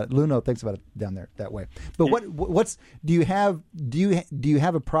thinks about it down there that way. But do you have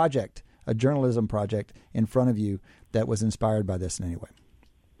a project, a journalism project in front of you that was inspired by this in any way?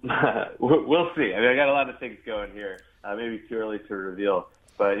 We'll see. I got a lot of things going here. Maybe too early to reveal.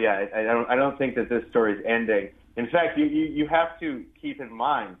 But yeah, I don't think that this story is ending. In fact, you have to keep in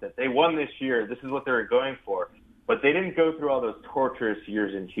mind that they won this year. This is what they were going for. But they didn't go through all those torturous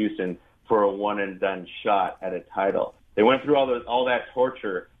years in Houston for a one-and-done shot at a title. They went through all that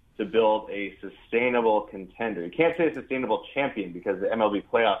torture to build a sustainable contender. You can't say a sustainable champion because the MLB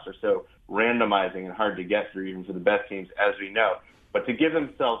playoffs are so randomizing and hard to get through, even for the best teams, as we know. But to give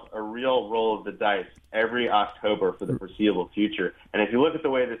themselves a real roll of the dice every October for the foreseeable future. And if you look at the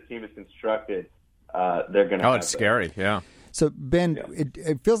way this team is constructed, they're going to Oh, it's scary, yeah. So, Ben,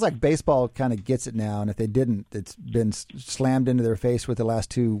 it feels like baseball kind of gets it now, and if they didn't, it's been slammed into their face with the last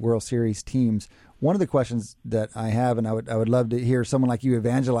two World Series teams. One of the questions that I have, and I would love to hear someone like you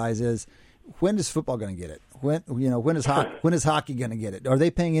evangelize, is when is football going to get it? When is hockey going to get it? Are they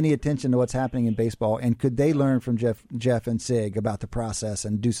paying any attention to what's happening in baseball, and could they learn from Jeff and Sig about the process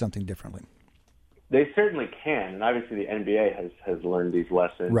and do something differently? They certainly can, and obviously the NBA has learned these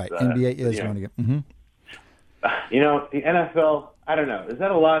lessons. Right, NBA is learning it. Mm-hmm. The NFL, I don't know. Is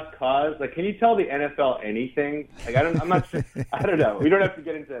that a lost cause? Like, can you tell the NFL anything? Like, I'm not sure. I don't know. We don't have to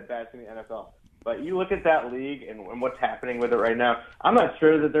get into that bashing the NFL. But you look at that league and what's happening with it right now, I'm not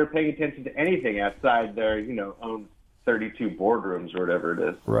sure that they're paying attention to anything outside their, own 32 boardrooms or whatever it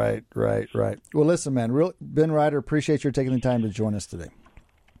is. Right. Well, listen, man, Ben Ryder, appreciate your taking the time to join us today.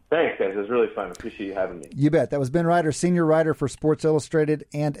 Thanks, guys. It was really fun. Appreciate you having me. You bet. That was Ben Ryder, senior writer for Sports Illustrated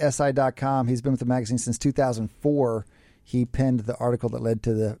and SI.com. He's been with the magazine since 2004. He penned the article that led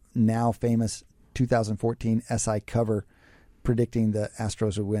to the now famous 2014 SI cover predicting the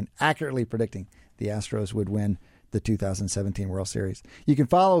Astros would win, accurately predicting the Astros would win the 2017 World Series. You can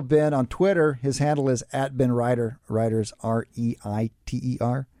follow Ben on Twitter. His handle is @BenReiter. Reiter's Reiter.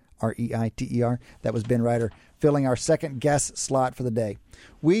 Reiter. That was Ben Reiter filling our second guest slot for the day.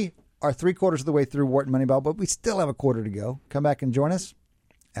 We are 3/4 of the way through Wharton Moneyball, but we still have a quarter to go. Come back and join us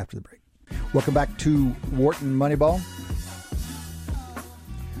after the break. Welcome back to Wharton Moneyball.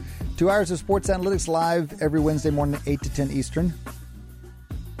 2 hours of sports analytics live every Wednesday morning, 8 to 10 Eastern.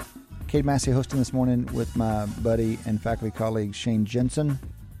 Kate Massey hosting this morning with my buddy and faculty colleague Shane Jensen.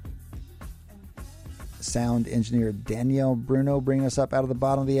 Sound engineer Danielle Bruno bringing us up out of the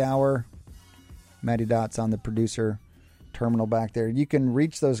bottom of the hour. Matty Dott's on the producer terminal back there. You can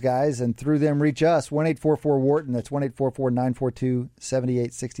reach those guys and through them reach us. 1-844-WHARTON. That's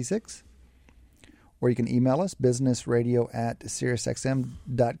 1-844-942-7866. Or you can email us,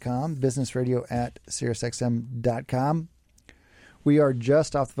 businessradio@SiriusXM.com, businessradio@SiriusXM.com. We are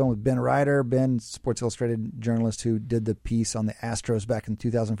just off the phone with Ben Reiter. Ben, Sports Illustrated journalist who did the piece on the Astros back in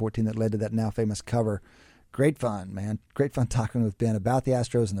 2014 that led to that now famous cover. Great fun, man. Great fun talking with Ben about the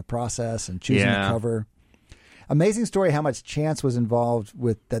Astros and the process and choosing the cover. Amazing story how much chance was involved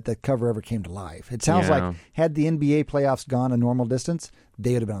with that the cover ever came to life. It sounds like had the NBA playoffs gone a normal distance,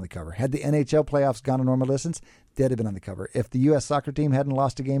 they would have been on the cover. Had the NHL playoffs gone a normal distance, they'd have been on the cover. If the U.S. soccer team hadn't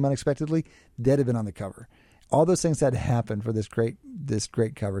lost a game unexpectedly, they'd have been on the cover. All those things had to happen for this great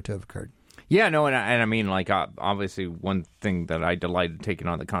cover to have occurred. Yeah, no, and I mean, like, obviously one thing that I delighted taking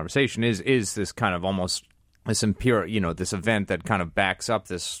on the conversation is this kind of almost this this event that kind of backs up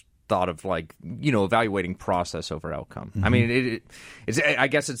this thought of, like, evaluating process over outcome. Mm-hmm. I mean, I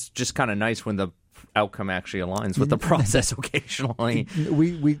guess it's just kind of nice when the outcome actually aligns with the process occasionally.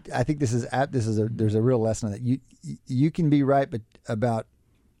 I think there's a real lesson in that you can be right, but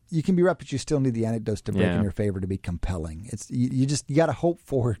you still need the anecdotes to break in your favor to be compelling. It's you got to hope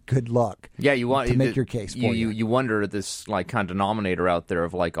for good luck. Yeah, you want to make your case. You wonder this like kind of denominator out there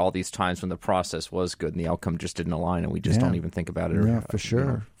of like all these times when the process was good and the outcome just didn't align, and we just don't even think about it. Yeah, for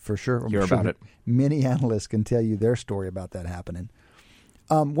sure. Hear about it. Many analysts can tell you their story about that happening.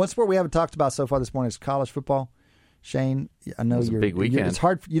 One sport we haven't talked about so far this morning is college football. Shane, I know you're a big weekend. It's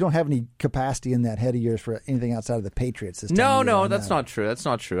hard. You don't have any capacity in that head of yours for anything outside of the Patriots. No, that's not true. That's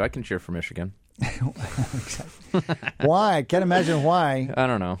not true. I can cheer for Michigan. Why? Can't imagine why. I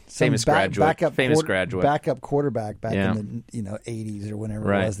don't know. Famous graduate. Backup quarterback back in the 80s or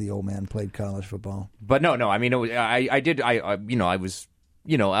whenever it was. The old man played college football. But no. I mean, I did. I was.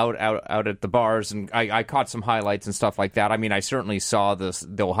 Out at the bars, and I caught some highlights and stuff like that. I mean, I certainly saw the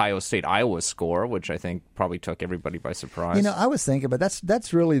Ohio State-Iowa score, which I think probably took everybody by surprise. I was thinking, but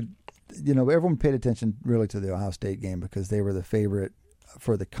that's really, everyone paid attention really to the Ohio State game because they were the favorite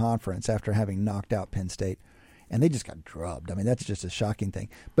for the conference after having knocked out Penn State, and they just got drubbed. I mean, that's just a shocking thing.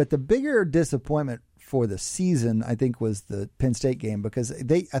 But the bigger disappointment for the season, I think, was the Penn State game because I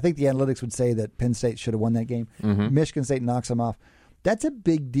think the analytics would say that Penn State should have won that game. Mm-hmm. Michigan State knocks them off. That's a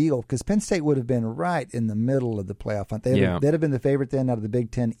big deal because Penn State would have been right in the middle of the playoff hunt. They'd have been the favorite then out of the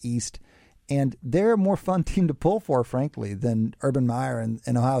Big Ten East. And they're a more fun team to pull for, frankly, than Urban Meyer and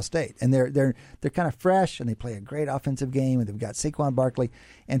Ohio State. And they're kind of fresh, and they play a great offensive game, and they've got Saquon Barkley.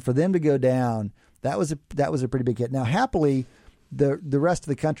 And for them to go down, that was a pretty big hit. Now, happily, the rest of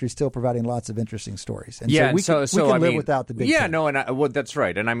the country is still providing lots of interesting stories. And so we can live without the Big Ten. Yeah, no, and that's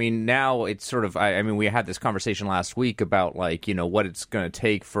right. And I mean, now it's sort of, I mean, we had this conversation last week about like, what it's going to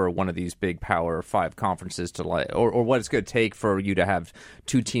take for one of these big Power 5 conferences to like, or what it's going to take for you to have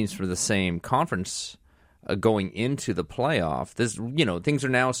two teams from the same conference going into the playoff. This, things are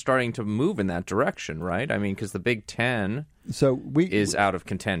now starting to move in that direction, right? I mean, because the Big Ten is out of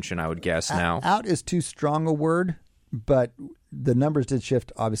contention, I would guess now. Out is too strong a word, but the numbers did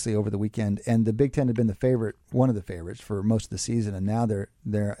shift, obviously, over the weekend, and the Big Ten had been the favorite, one of the favorites for most of the season, and now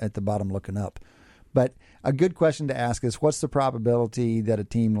they're at the bottom looking up. But a good question to ask is, what's the probability that a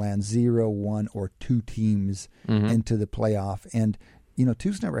team lands 0, 1, or 2 teams into the playoff? And,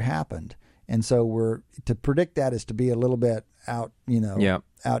 two's never happened. And so to predict that is to be a little bit out,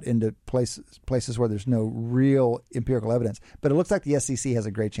 out into places where there's no real empirical evidence. But it looks like the SEC has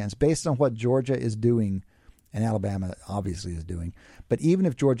a great chance based on what Georgia is doing. And Alabama obviously is doing. But even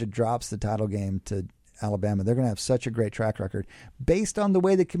if Georgia drops the title game to Alabama, they're going to have such a great track record based on the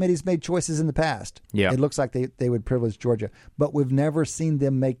way the committee's made choices in the past. Yeah. It looks like they would privilege Georgia. But we've never seen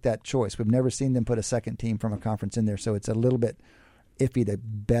them make that choice. We've never seen them put a second team from a conference in there. So it's a little bit iffy to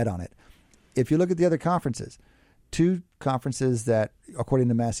bet on it. If you look at the other conferences, 2 conferences that, according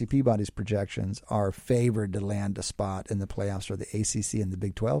to Massey Peabody's projections, are favored to land a spot in the playoffs are the ACC and the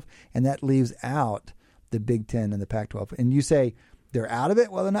Big 12. And that leaves out the Big Ten and the Pac-12. And you say they're out of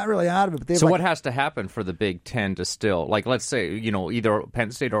it? Well, they're not really out of it. But so what has to happen for the Big Ten to still, like, let's say, either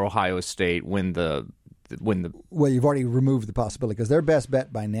Penn State or Ohio State win the. Well, you've already removed the possibility because their best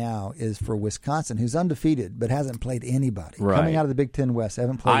bet by now is for Wisconsin, who's undefeated but hasn't played anybody. Right. Coming out of the Big Ten West,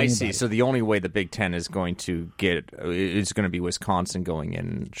 haven't played anybody. I see. So the only way the Big Ten is going to get is going to be Wisconsin going in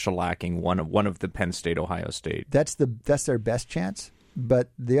and shellacking one of the Penn State, Ohio State. That's their best chance.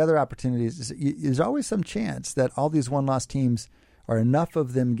 But the other opportunities is there's always some chance that all these one-loss teams, or enough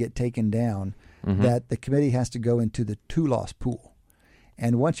of them get taken down, that the committee has to go into the two-loss pool.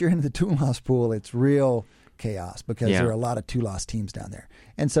 And once you're in the two-loss pool, it's real chaos because there are a lot of two-loss teams down there.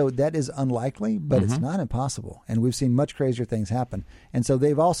 And so that is unlikely, but it's not impossible. And we've seen much crazier things happen. And so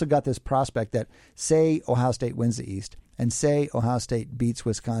they've also got this prospect that, say Ohio State wins the East, and say Ohio State beats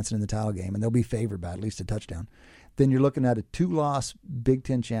Wisconsin in the title game, and they'll be favored by at least a touchdown, then you're looking at a two-loss Big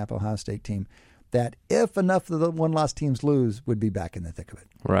Ten champ Ohio State team that, if enough of the one-loss teams lose, would be back in the thick of it.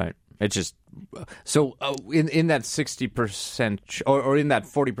 Right. It's just so in that 60% or in that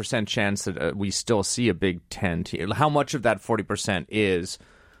 40% chance that we still see a Big Ten team. How much of that 40% is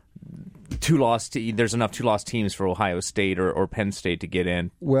there's enough two-loss teams for Ohio State or Penn State to get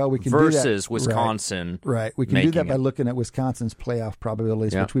in? Well, we can versus do that. Wisconsin. Right. We can do that by looking at Wisconsin's playoff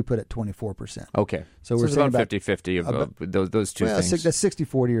probabilities, which we put at 24%. Okay. So we're it's about 50-50 of those two things. That's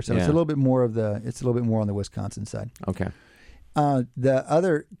 60-40 or so. Yeah. It's a little bit more on the Wisconsin side. Okay. The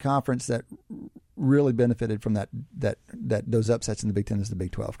other conference that really benefited from those upsets in the Big Ten is the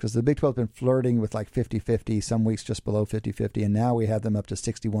Big 12, because the Big 12 has been flirting with like 50-50, some weeks just below 50-50, and now we have them up to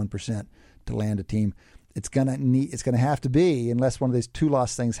 61% to land a team. It's gonna have to be, unless one of these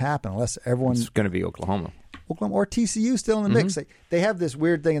two-loss things happen, unless everyone. It's going to be Oklahoma or TCU still in the mix. They have this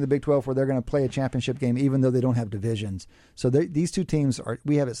weird thing in the Big 12 where they're going to play a championship game even though they don't have divisions. So these two teams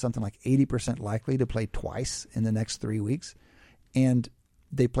we have it something like 80% likely to play twice in the next 3 weeks. And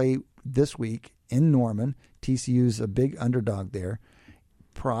they play this week in Norman. TCU's a big underdog there.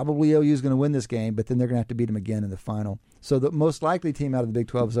 Probably OU is going to win this game, but then they're going to have to beat them again in the final. So the most likely team out of the Big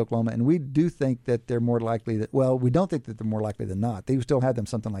 12 is Oklahoma, and we do think that they're more likely we don't think that they're more likely than not. They still have them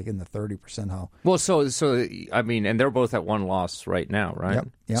something like in the 30 percentile. Well, so I mean, and they're both at one loss right now, right?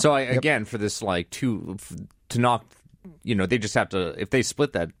 Yep. So again, for this to knock, they just have to, if they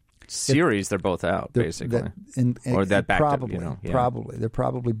split that series, they're both out, basically. Or that back probably, to, probably. They're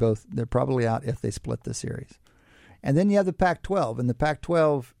probably out if they split the series. And then you have the Pac-12. And the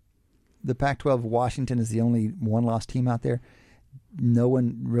Pac-12, Washington is the only one-loss team out there. No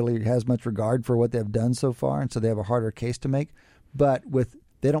one really has much regard for what they've done so far, and so they have a harder case to make. But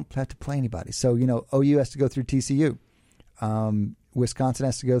they don't have to play anybody. So, OU has to go through TCU. Wisconsin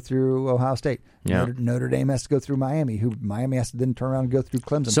has to go through Ohio State. Yeah. Notre Dame has to go through Miami, who Miami has to then turn around and go through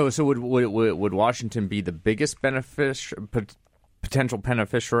Clemson. So would Washington be the biggest potential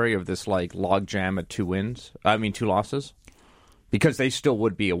beneficiary of this logjam at two losses? Because they still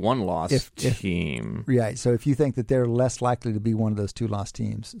would be a one-loss team. Right. So if you think that they're less likely to be one of those two-loss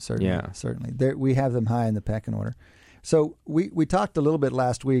teams, certainly. We have them high in the pecking order. So we talked a little bit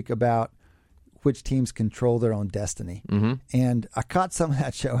last week about which teams control their own destiny. Mm-hmm. And I caught some of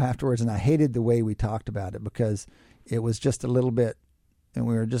that show afterwards, and I hated the way we talked about it because it was just a little bit, and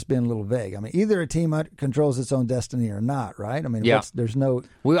we were just being a little vague. I mean, either a team controls its own destiny or not, right? I mean, there's no...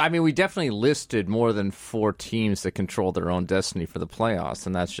 we definitely listed more than 4 teams that control their own destiny for the playoffs,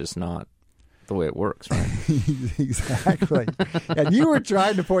 and that's just not the way it works, right? Exactly. And you were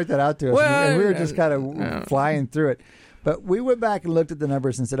trying to point that out to us, and we were just kind of flying through it. But we went back and looked at the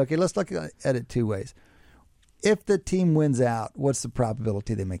numbers and said, okay, let's look at it 2 ways. If the team wins out, what's the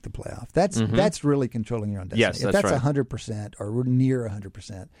probability they make the playoff? That's really controlling your own destiny. Yes, if that's right. 100% or near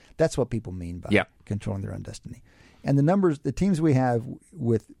 100%, that's what people mean by controlling their own destiny. And the teams we have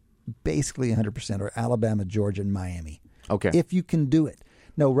with basically 100% are Alabama, Georgia, and Miami. Okay. If you can do it.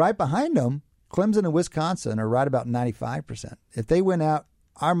 No, right behind them, Clemson and Wisconsin are right about 95%. If they win out,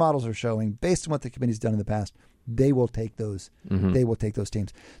 our models are showing, based on what the committee's done in the past, they will take those. Mm-hmm. They will take those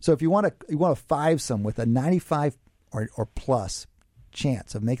teams. So if you want to five-some with a 95 or plus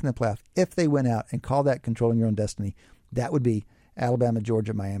chance of making the playoff, if they win out and call that controlling your own destiny, that would be Alabama,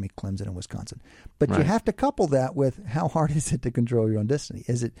 Georgia, Miami, Clemson, and Wisconsin. But you have to couple that with how hard is it to control your own destiny?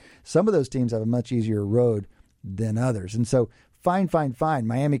 Some of those teams have a much easier road than others, and so fine.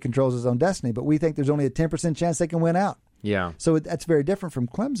 Miami controls his own destiny, but we think there's only a 10% chance they can win out. Yeah. So that's very different from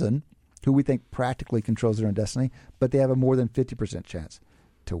Clemson, who we think practically controls their own destiny, but they have a more than 50% chance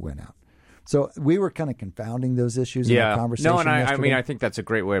to win out. So we were kind of confounding those issues in the conversation. No, and I yesterday. mean, I think that's a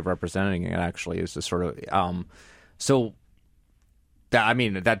great way of representing it, actually, is to sort of so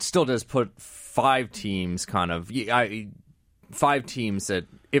that still does put 5 teams that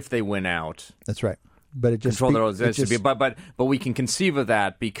if they win out, that's right. But it just control their own destiny. But we can conceive of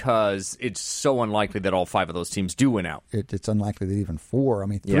that because it's so unlikely that all 5 of those teams do win out. It's unlikely that even 4. I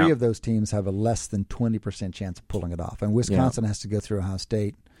mean, 3 of those teams have a less than 20% chance of pulling it off. And Wisconsin has to go through Ohio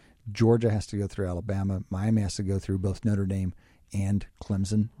State. Georgia has to go through Alabama. Miami has to go through both Notre Dame and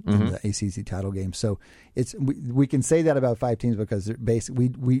Clemson in the ACC title game. So we can say that about 5 teams because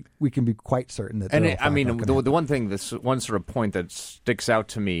basically we can be quite certain that. And the one thing, this one sort of point that sticks out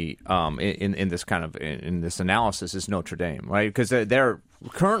to me in this kind of in this analysis is Notre Dame, right? Because they're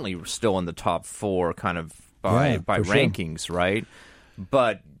currently still in the top 4 kind of by rankings, sure. Right?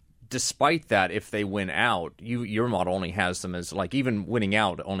 But despite that, if they win out, your model only has them as like even winning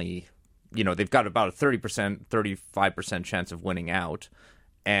out only. They've got about a 30%, 35% chance of winning out,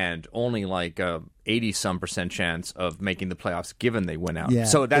 and only like a 80-some% chance of making the playoffs given they win out. Yeah.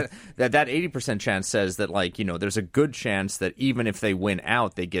 So that 80% chance says that there's a good chance that even if they win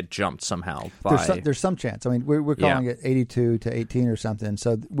out, they get jumped somehow. There's some chance. I mean, we're calling it 82 to 18 or something.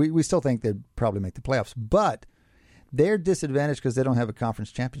 So we still think they'd probably make the playoffs, but they're disadvantaged because they don't have a conference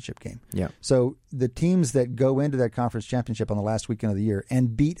championship game. Yeah. So the teams that go into that conference championship on the last weekend of the year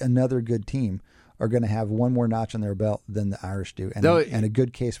and beat another good team are going to have one more notch on their belt than the Irish do, and a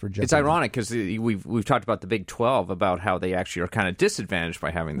good case for jumping. It's ironic because we've talked about the Big 12 about how they actually are kind of disadvantaged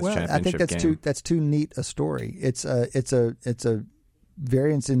by having this championship game. I think that's too neat a story. It's a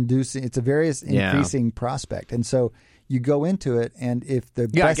variance inducing. It's a variance increasing prospect, and so. You go into it, and if the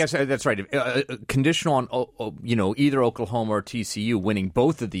I guess that's right. Conditional on either Oklahoma or TCU winning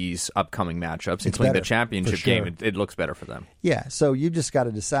both of these upcoming matchups, including the championship game, it looks better for them. Yeah, so you just got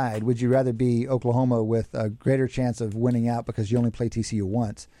to decide: would you rather be Oklahoma with a greater chance of winning out because you only play TCU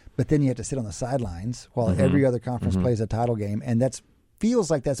once, but then you have to sit on the sidelines while every other conference plays a title game, and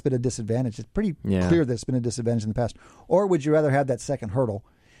feels like that's been a disadvantage. It's pretty clear that it's been a disadvantage in the past. Or would you rather have that second hurdle,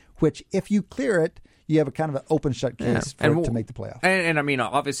 which if you clear it, you have a kind of an open shut case to make the playoff. And I mean,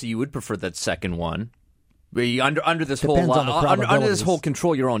 obviously, you would prefer that second one. Under this whole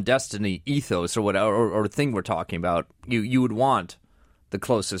control your own destiny ethos or whatever or thing we're talking about, you would want the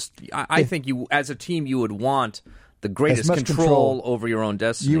closest. I think you as a team you would want the greatest control over your own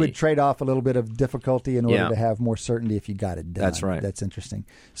destiny. You would trade off a little bit of difficulty in order to have more certainty if you got it done. That's right. That's interesting.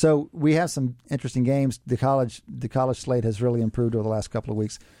 So we have some interesting games. The college slate has really improved over the last couple of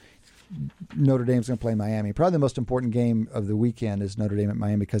weeks. Notre Dame's going to play Miami. Probably the most important game of the weekend is Notre Dame at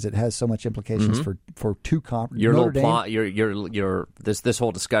Miami because it has so much implications for two conferences. This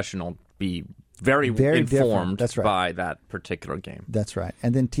whole discussion will be very informed by that particular game. That's right.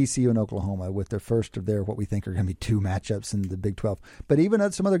 And then TCU and Oklahoma with their first of their what we think are going to be 2 matchups in the Big 12. But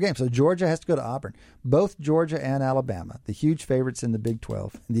even some other games. So Georgia has to go to Auburn. Both Georgia and Alabama, the huge favorites in the Big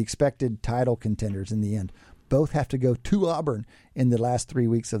 12, and the expected title contenders in the end, both have to go to Auburn in the last 3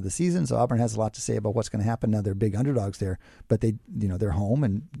 weeks of the season. So Auburn has a lot to say about what's going to happen. Now they're big underdogs there, but they're home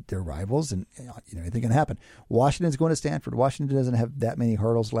and they're rivals, and anything can happen. Washington's going to Stanford. Washington doesn't have that many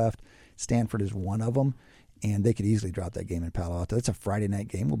hurdles left. Stanford is one of them, and they could easily drop that game in Palo Alto. It's a Friday night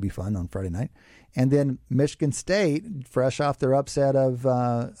game. Will be fun on Friday night. And then Michigan State, fresh off their upset of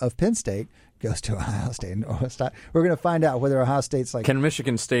Penn State, goes to Ohio State. And we're going to find out whether Ohio State's like... Can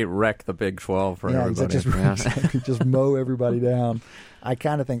Michigan State wreck the Big 12 for everybody? Just mow everybody down. I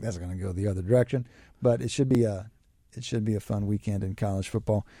kind of think that's going to go the other direction, but it should be a fun weekend in college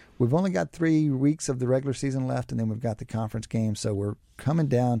football. We've only got 3 weeks of the regular season left, and then we've got the conference game, so we're coming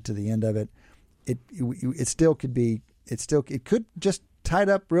down to the end of it. It could just tie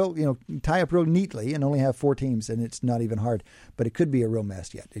up real neatly and only have 4 teams, and it's not even hard. But it could be a real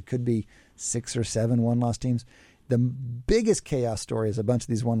mess yet. It could be 6 or 7 one-loss teams. The biggest chaos story is a bunch of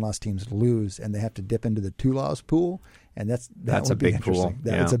these one-loss teams lose, and they have to dip into the 2-loss pool, and that's a big pool.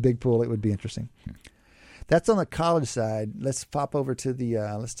 It's a big pool. It would be interesting. That's on the college side. Let's pop over to the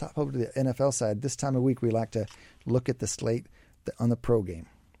NFL side. This time of week, we like to look at the slate on the pro game.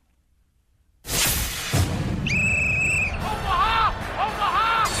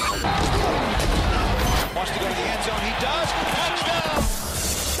 Wants to go to the end zone. He does. Touchdown.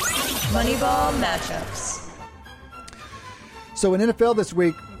 Moneyball matchups. So in NFL this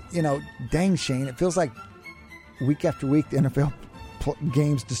week, dang Shane, it feels like week after week the NFL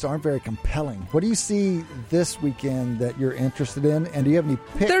games just aren't very compelling. What do you see this weekend that you're interested in, and do you have any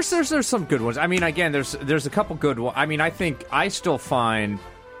picks? There's some good ones. I mean, again, there's a couple good ones. I mean, I think I still find,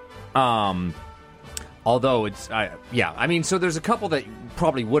 although it's, so there's a couple that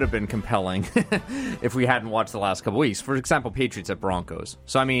probably would have been compelling if we hadn't watched the last couple weeks. For example, Patriots at Broncos.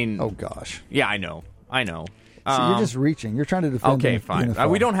 So I mean, oh gosh, yeah, I know. So you're just reaching. You're trying to defend. Okay, the fine. NFL.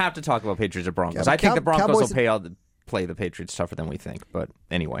 We don't have to talk about Patriots or Broncos. Yeah, I think the Broncos Cowboys will play the Patriots tougher than we think. But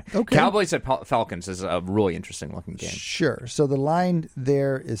anyway, okay. Cowboys at Falcons is a really interesting looking game. Sure. So the line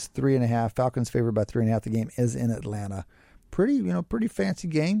there is 3.5. Falcons favored by 3.5. The game is in Atlanta. Pretty fancy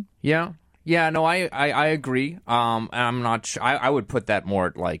game. Yeah. Yeah, no, I agree. I'm not sure. I would put that more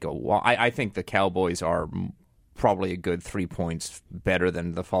at like I think the Cowboys are probably a good 3 points better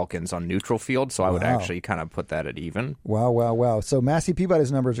than the Falcons on neutral field, so I would actually kind of put that at even. Wow. So Massey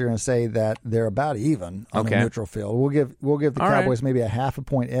Peabody's numbers are going to say that they're about even on the neutral field. We'll give the Cowboys maybe a 0.5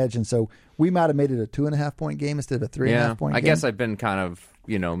 point edge, and so we might have made it a 2.5 point game instead of a 3.5 point game. I guess I've been kind of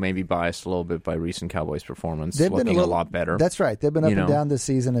maybe biased a little bit by recent Cowboys performance. They've been a lot better. That's right. They've been up and down this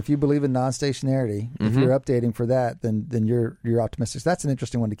season. If you believe in non-stationarity, if you're updating for that, then you're optimistic. So that's an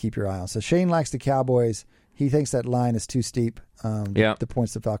interesting one to keep your eye on. So Shane likes the Cowboys. He thinks that line is too steep. The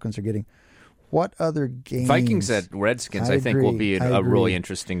points the Falcons are getting. What other games? Vikings at Redskins, I think, will be a really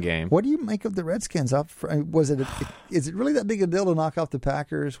interesting game. What do you make of the Redskins? Is it really that big a deal to knock off the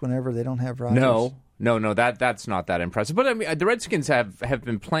Packers whenever they don't have Rodgers? No, that's not that impressive. But I mean, the Redskins have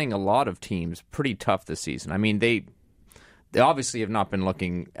been playing a lot of teams pretty tough this season. I mean, they obviously have not been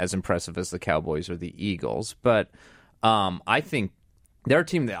looking as impressive as the Cowboys or the Eagles, but I think they're a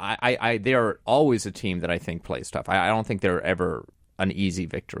team that they are always a team that I think plays tough. I don't think they're ever an easy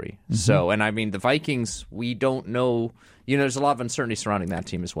victory. So, and I mean, the Vikings, we don't know. There's a lot of uncertainty surrounding that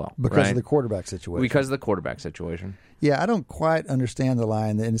team as well. Because of the quarterback situation. Yeah, I don't quite understand the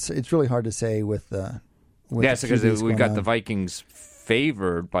line. And it's really hard to say with because we've got the Vikings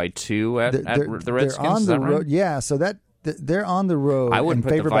favored by 2 at the Redskins. They're on the road. Yeah, so they're on the road. I wouldn't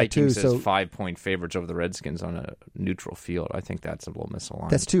put the Vikings as 5-point favorites over the Redskins on a neutral field. I think that's a little misaligned.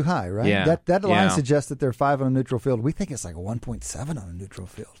 That's too high, right? Yeah. That line suggests that they're 5 on a neutral field. We think it's like a 1.7 on a neutral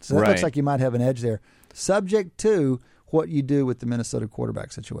field. So that looks like you might have an edge there, subject to what you do with the Minnesota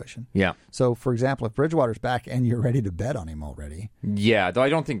quarterback situation. Yeah. So, for example, if Bridgewater's back and you're ready to bet on him already. Yeah, though I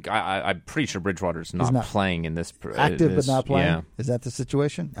don't think I'm pretty sure Bridgewater's not playing in this. Active but not playing? Yeah. Is that the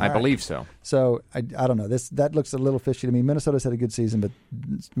situation? I believe so. So, I don't know. That looks a little fishy to me. Minnesota's had a good season, but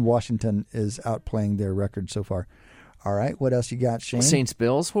Washington is outplaying their record so far. All right, what else you got, Shane?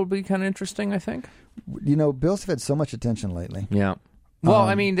 Saints-Bills will be kind of interesting, I think. Bills have had so much attention lately. Yeah. Well,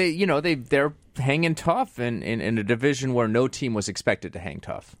 I mean, they're hanging tough in a division where no team was expected to hang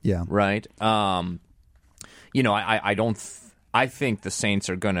tough. Yeah. Right. I think the Saints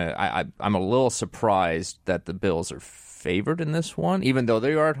are gonna. I'm a little surprised that the Bills are favored in this one, even though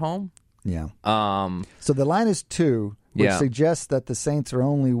they are at home. Yeah. So the line is 2, which suggests that the Saints are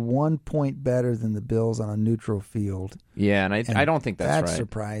only 1 point better than the Bills on a neutral field. Yeah, and I don't think that's right. That's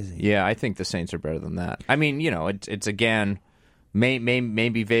surprising. Yeah, I think the Saints are better than that. I mean, it's again.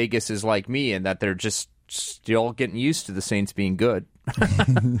 Maybe Vegas is like me in that they're just still getting used to the Saints being good,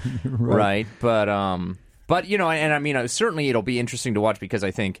 right? But and I mean, certainly it'll be interesting to watch because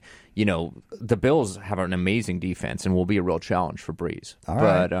I think the Bills have an amazing defense and will be a real challenge for Breeze. All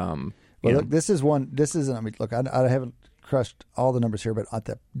right. But look, this isn't. I mean, look, I haven't crushed all the numbers here, but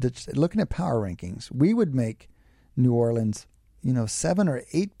looking at power rankings, we would make New Orleans 7 or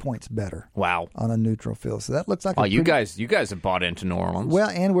 8 points better. Wow. On a neutral field. So that looks like you guys have bought into New Orleans.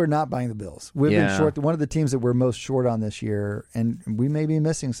 Well, and we're not buying the Bills. We've been short. One of the teams that we're most short on this year, and we may be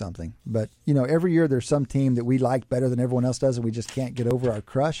missing something. But, every year there's some team that we like better than everyone else does, and we just can't get over our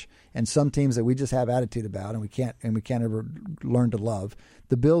crush, and some teams that we just have attitude about and we can't ever learn to love.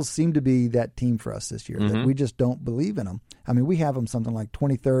 The Bills seem to be that team for us this year, that we just don't believe in them. I mean, we have them something like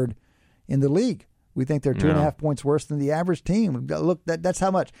 23rd in the league. We think they're 2.5 points worse than the average team. Look, that's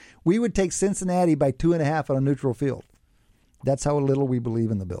how much. We would take Cincinnati by 2.5 on a neutral field. That's how little we believe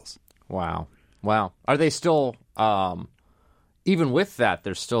in the Bills. Wow. Are they still, even with that,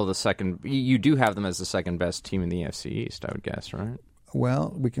 they're still the second, you do have them as the second best team in the AFC East, I would guess, right?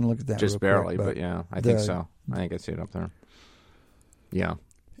 Well, we can look at that just real barely, quick, but yeah, I think so. I think I see it up there. Yeah.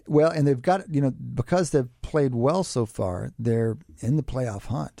 Well, and they've got, because they've played well so far, they're in the playoff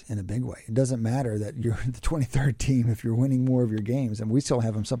hunt in a big way. It doesn't matter that you're the 23rd team if you're winning more of your games, and we still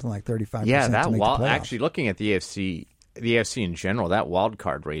have them something like 35%. Yeah, to make the playoffs. Actually, looking at the AFC in general, that wild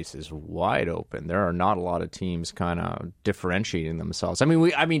card race is wide open. There are not a lot of teams kind of differentiating themselves. I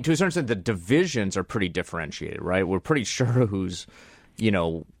mean, to a certain extent, the divisions are pretty differentiated, right? We're pretty sure who's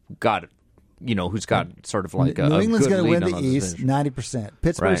got sort of like New England's going to win the East, 90%.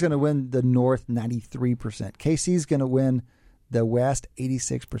 Pittsburgh's going to win the North, 93%. KC's going to win the West,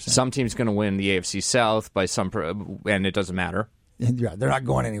 86%. Some team's going to win the AFC South by and it doesn't matter. Yeah, they're not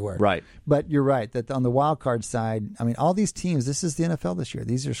going anywhere. Right. But you're right that on the wild card side, I mean, all these teams, this is the NFL this year.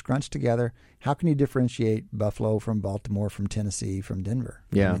 These are scrunched together. How can you differentiate Buffalo from Baltimore, from Tennessee, from Denver?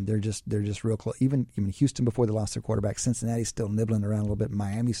 Yeah. I mean, they're just real close. Even Houston before they lost their quarterback, Cincinnati's still nibbling around a little bit.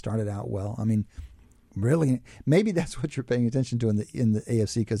 Miami started out well. I mean, really, maybe that's what you're paying attention to in the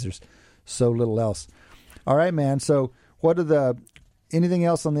AFC because there's so little else. All right, man. So what are anything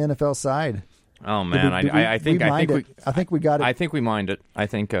else on the NFL side? Oh man, I think we got it. I think we got it. I think we mind it. I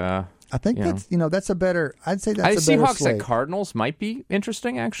think that's a better. I'd say that's a better Seahawks slate. at Cardinals might be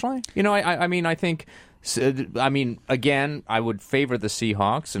interesting. Actually, I think. Again, I would favor the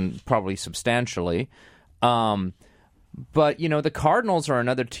Seahawks and probably substantially. But the Cardinals are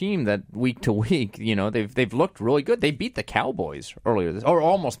another team that week to week, they've looked really good. They beat the Cowboys earlier or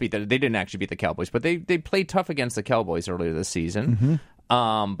almost beat them. They didn't actually beat the Cowboys, but they played tough against the Cowboys earlier this season.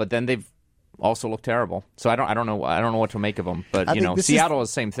 Mm-hmm. But then they've also look terrible. So I don't know what to make of them. But Seattle is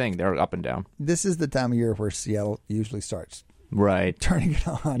the same thing. They're up and down. This is the time of year where Seattle usually starts turning it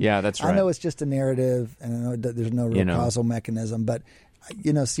on. Yeah, that's right. I know it's just a narrative, and I know there's no real causal mechanism. But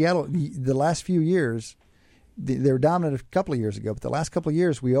Seattle, the last few years, they were dominant a couple of years ago. But the last couple of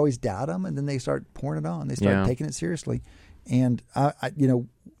years, we always doubt them, and then they start pouring it on. They start taking it seriously. And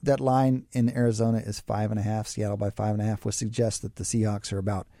that line in Arizona is 5.5. Seattle by 5.5 would suggest that the Seahawks are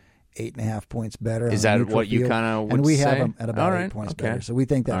about 8.5 points better. Is that what you kind of would say? And we have them at about 8 points better. So we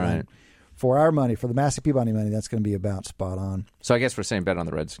think that for our money, for the Massey Peabody money, that's going to be about spot on. So I guess we're saying bet on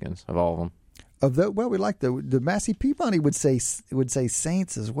the Redskins of all of them. We like the Massey Peabody would say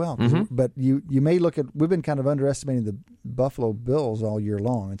Saints as well. Mm-hmm. But you may look at, we've been kind of underestimating the Buffalo Bills all year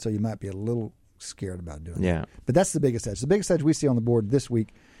long, and so you might be a little scared about doing that. But that's the biggest edge. The biggest edge we see on the board this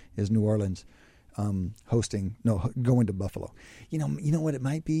week is New Orleans. Going to Buffalo. You know what it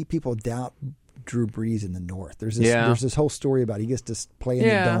might be? People doubt Drew Brees in the North. There's this whole story about he gets to play in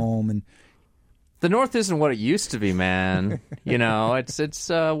the dome, and the North isn't what it used to be, man.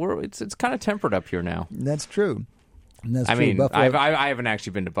 It's kind of tempered up here now. That's true. And that's true. mean, Buffalo, I haven't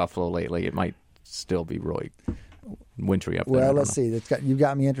actually been to Buffalo lately. It might still be really wintry up there. Well, let's see. You've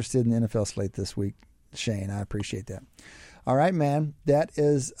got me interested in the NFL slate this week, Shane. I appreciate that. All right, man. That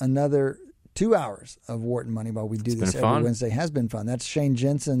is another 2 hours of Wharton Moneyball. We do this every Wednesday. Has been fun. That's Shane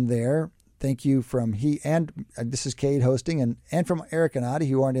Jensen there. Thank you from this is Cade hosting, and from Eric and Adi,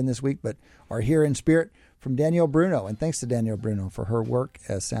 who aren't in this week but are here in spirit, from Danielle Bruno. And thanks to Danielle Bruno for her work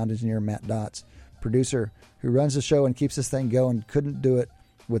as sound engineer, Matt Dotz, producer who runs the show and keeps this thing going. Couldn't do it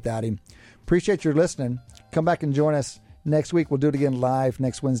without him. Appreciate your listening. Come back and join us next week. We'll do it again live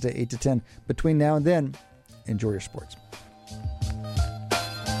next Wednesday, 8 to 10. Between now and then, enjoy your sports.